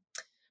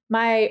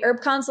 My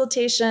herb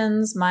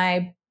consultations,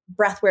 my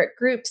breathwork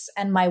groups,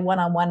 and my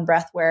one-on-one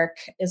breathwork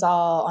is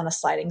all on a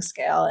sliding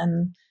scale.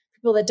 And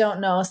people that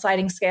don't know, a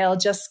sliding scale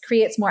just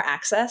creates more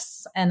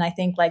access. And I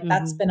think like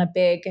that's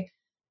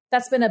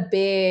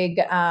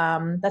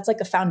like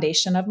a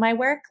foundation of my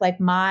work. Like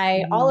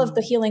all of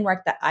the healing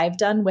work that I've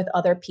done with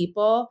other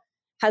people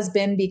has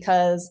been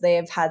because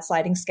they've had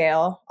sliding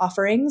scale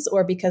offerings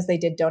or because they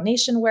did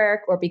donation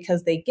work or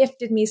because they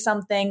gifted me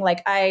something.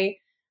 Like I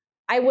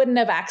wouldn't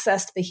have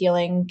accessed the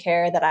healing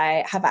care that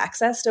I have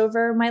accessed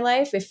over my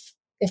life if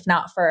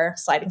not for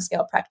sliding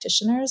scale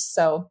practitioners.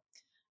 So,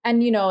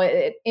 and you know,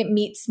 it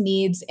meets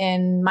needs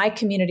in my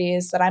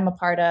communities that I'm a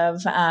part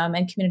of,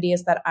 and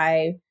communities that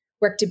I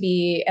work to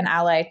be an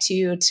ally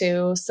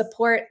to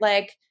support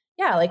like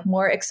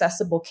more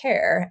accessible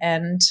care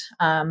and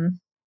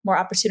more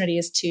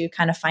opportunities to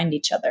kind of find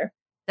each other.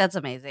 That's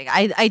amazing.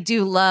 I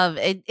do love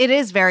it. It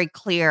is very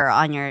clear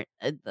on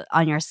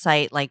your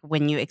site, like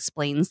when you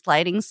explain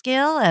sliding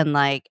scale and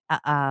like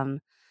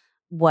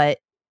what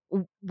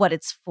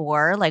it's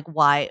for, like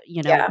why,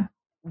 you know,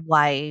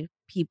 why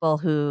people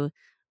who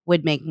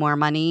would make more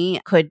money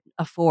could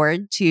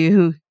afford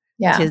to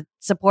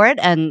support,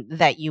 and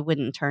that you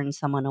wouldn't turn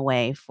someone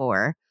away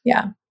for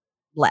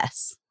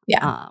less.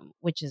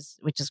 Which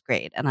is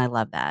great, and I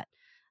love that.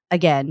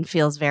 Again,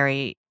 feels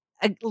very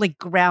like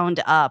ground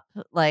up,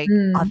 like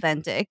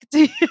authentic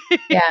to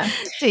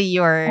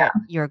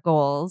your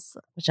goals,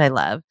 which I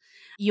love.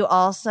 You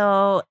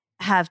also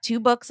have 2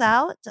 books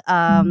out,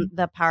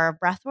 The Power of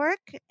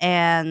Breathwork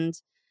and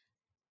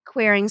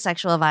Queering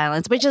Sexual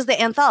Violence, which is the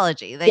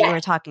anthology that you were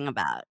talking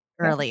about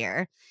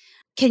earlier.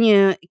 Can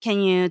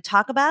you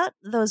talk about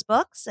those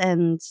books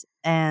and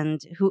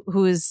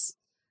who's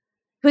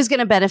going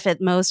to benefit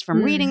most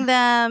from reading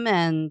them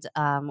and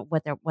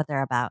what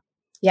they're about?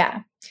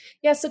 Yeah.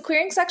 So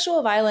Queering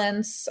Sexual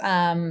Violence,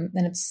 and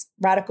it's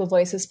Radical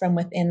Voices from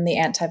Within the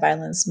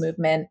Anti-Violence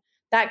Movement,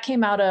 that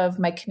came out of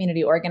my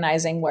community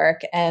organizing work.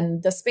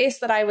 And the space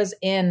that I was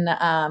in,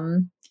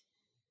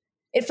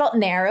 it felt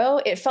narrow.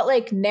 It felt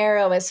like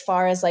narrow as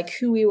far as like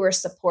who we were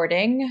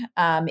supporting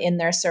in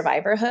their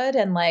survivorhood.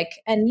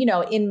 And you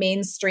know, in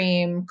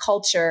mainstream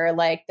culture,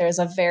 like there's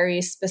a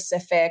very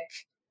specific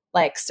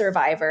like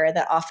survivor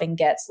that often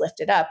gets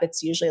lifted up.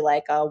 It's usually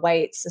like a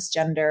white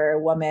cisgender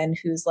woman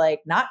who's like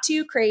not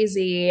too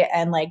crazy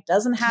and like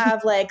doesn't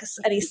have like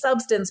any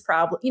substance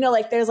problem. You know,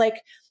 like there's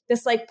like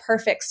this like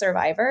perfect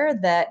survivor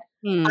that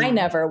I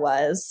never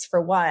was,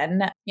 for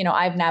one.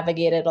 I've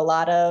navigated a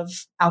lot of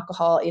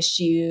alcohol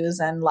issues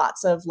and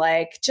lots of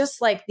just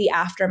the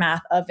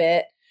aftermath of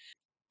it.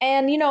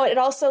 And, it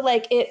also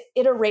it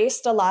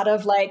erased a lot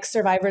of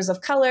survivors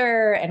of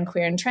color and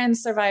queer and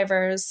trans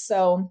survivors.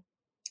 So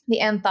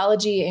the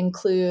anthology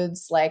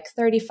includes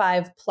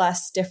 35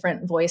 plus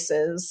different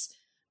voices,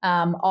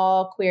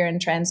 all queer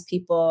and trans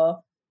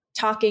people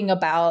talking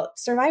about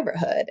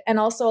survivorhood. And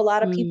also a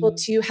lot of people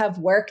too have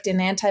worked in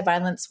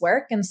anti-violence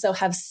work and so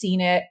have seen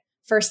it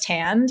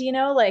firsthand,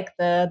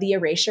 the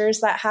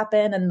erasures that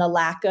happen and the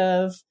lack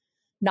of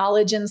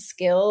knowledge and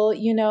skill,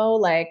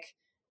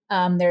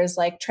 there's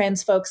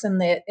trans folks in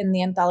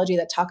the anthology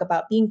that talk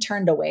about being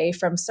turned away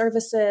from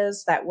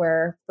services that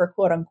were for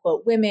quote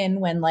unquote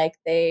women when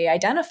they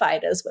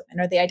identified as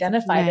women or they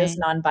identified as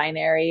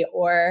non-binary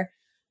or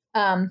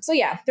so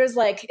yeah, there's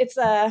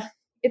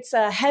it's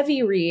a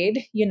heavy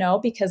read,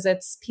 because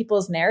it's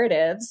people's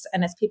narratives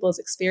and it's people's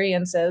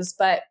experiences,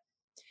 but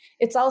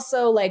it's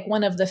also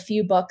one of the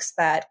few books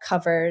that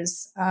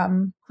covers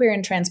queer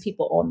and trans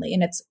people only,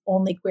 and it's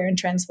only queer and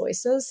trans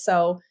voices.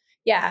 So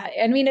yeah,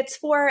 I mean, it's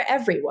for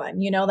everyone,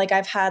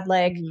 I've had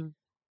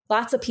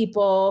lots of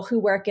people who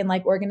work in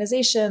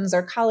organizations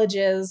or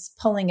colleges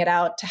pulling it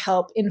out to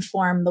help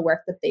inform the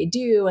work that they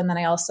do. And then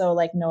I also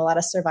know a lot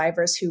of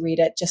survivors who read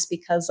it just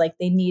because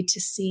they need to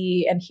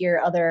see and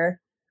hear other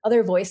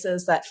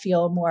voices that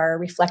feel more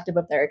reflective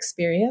of their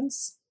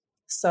experience.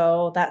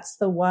 So that's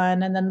the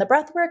one. And then the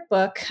Breathwork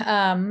book.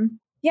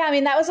 Yeah, I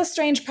mean, that was a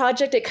strange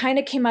project. It kind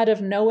of came out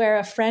of nowhere.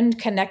 A friend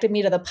connected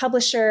me to the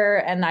publisher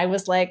and I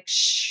was like,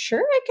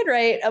 sure, I could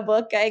write a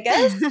book, I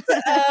guess. It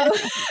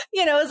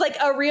was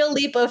a real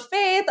leap of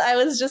faith. I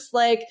was just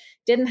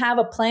didn't have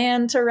a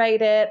plan to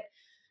write it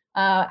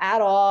at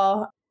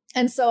all.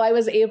 And so I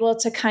was able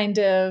to kind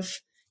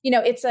of,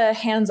 it's a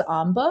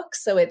hands-on book.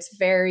 So it's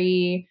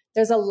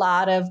there's a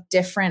lot of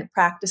different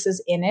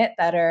practices in it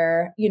that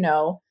are,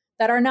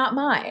 that are not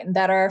mine,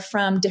 that are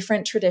from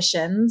different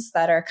traditions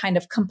that are kind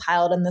of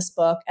compiled in this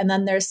book. And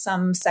then there's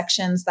some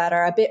sections that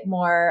are a bit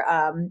more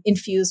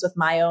infused with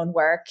my own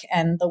work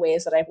and the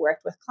ways that I've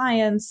worked with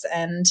clients.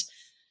 And,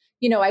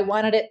 I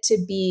wanted it to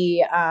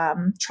be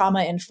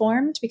trauma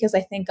informed because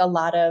I think a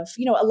lot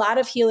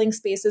of healing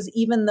spaces,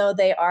 even though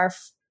they are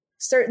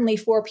certainly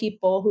for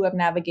people who have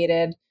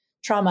navigated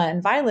trauma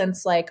and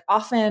violence,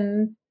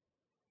 often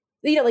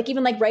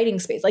even writing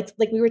space,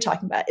 like we were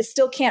talking about, it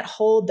still can't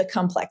hold the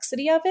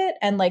complexity of it.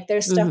 And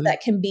there's stuff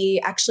that can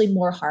be actually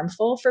more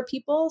harmful for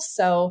people.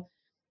 So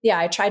yeah,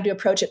 I tried to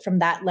approach it from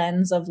that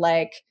lens of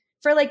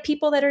for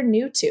people that are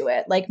new to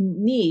it, like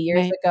me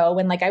years ago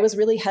when I was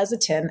really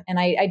hesitant and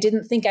I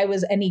didn't think I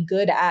was any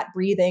good at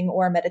breathing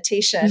or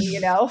meditation,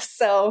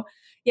 So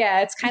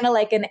yeah, it's kind of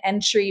an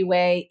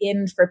entryway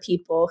in for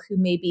people who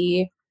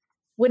maybe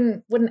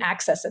wouldn't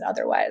access it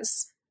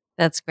otherwise.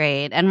 That's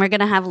great. And we're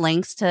going to have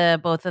links to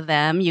both of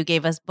them. You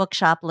gave us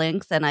bookshop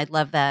links, and I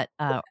love that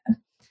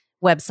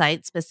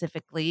website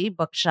specifically,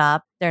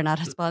 Bookshop. They're not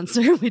a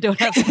sponsor. We don't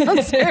have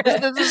sponsors.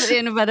 This is an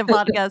innovative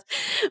podcast.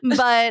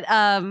 But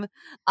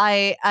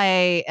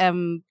I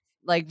am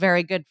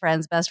very good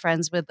friends, best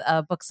friends with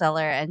a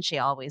bookseller, and she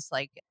always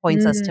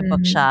points us to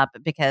Bookshop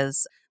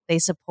because they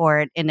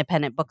support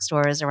independent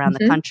bookstores around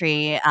the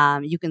country.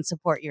 You can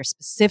support your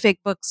specific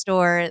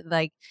bookstore,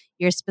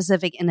 your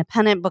specific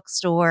independent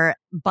bookstore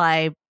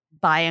by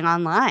buying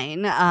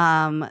online,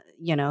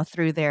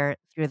 through their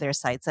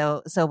site.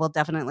 So we'll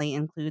definitely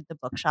include the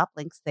Bookshop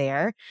links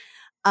there.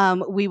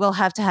 We will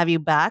have to have you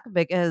back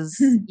because,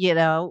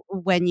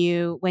 when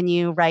you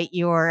write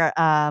your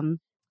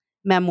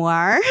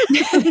memoir,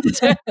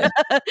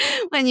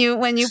 when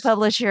you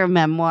publish your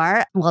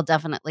memoir, we'll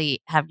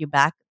definitely have you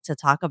back to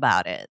talk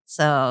about it.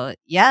 So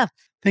yeah.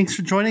 Thanks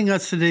for joining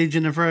us today,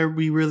 Jennifer.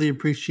 We really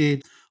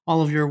appreciate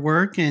all of your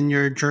work and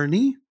your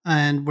journey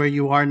and where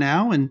you are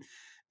now and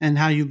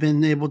how you've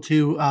been able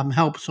to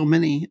help so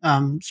many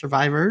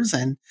survivors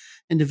and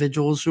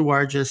individuals who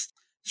are just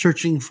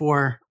searching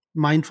for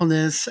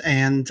mindfulness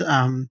and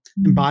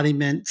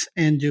embodiment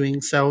and doing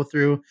so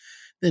through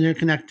the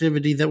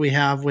interconnectivity that we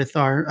have with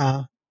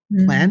our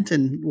plant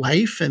and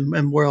life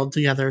and world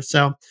together.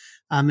 So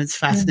it's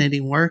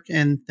fascinating work.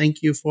 And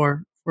thank you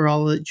for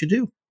all that you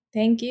do.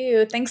 Thank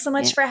you. Thanks so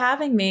much for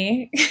having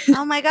me.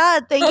 Oh my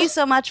God. Thank you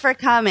so much for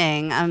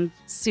coming. I'm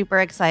super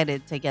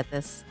excited to get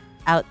this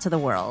out to the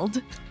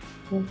world.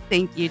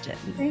 Thank you, Jen.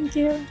 Thank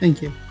you.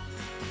 Thank you.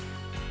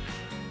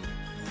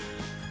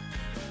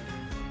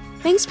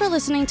 Thanks for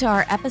listening to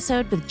our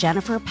episode with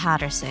Jennifer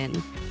Patterson.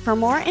 For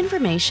more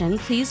information,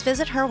 please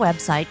visit her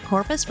website,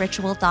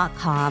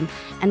 corpusritual.com,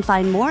 and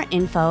find more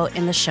info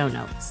in the show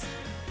notes.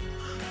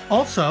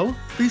 Also,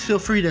 please feel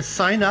free to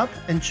sign up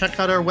and check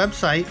out our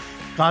website,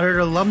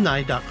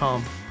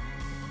 GoddardAlumni.com.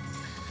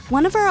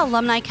 One of our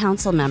Alumni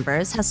Council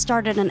members has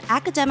started an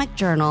academic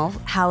journal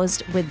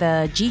housed with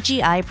the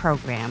GGI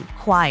program,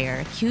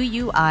 Quire,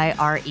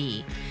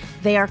 Quire.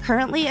 They are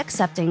currently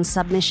accepting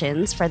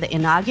submissions for the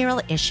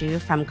inaugural issue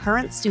from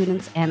current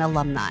students and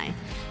alumni.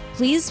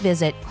 Please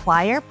visit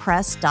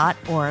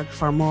quirepress.org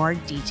for more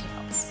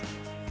details.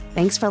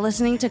 Thanks for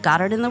listening to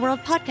Goddard in the World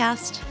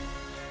podcast.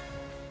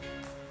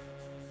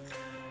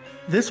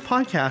 This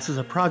podcast is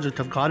a project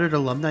of Goddard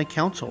Alumni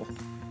Council.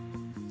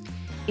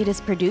 It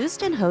is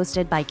produced and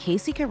hosted by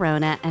Casey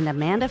Corona and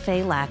Amanda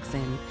Faye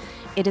Laxon.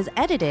 It is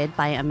edited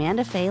by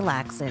Amanda Faye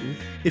Laxon.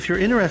 If you're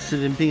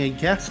interested in being a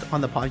guest on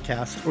the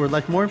podcast or would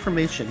like more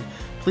information,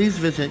 please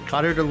visit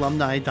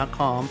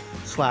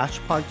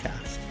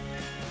goddardalumni.com/podcast.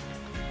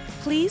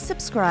 Please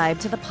subscribe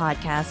to the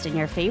podcast in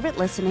your favorite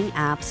listening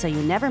app so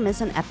you never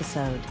miss an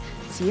episode.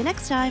 See you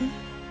next time.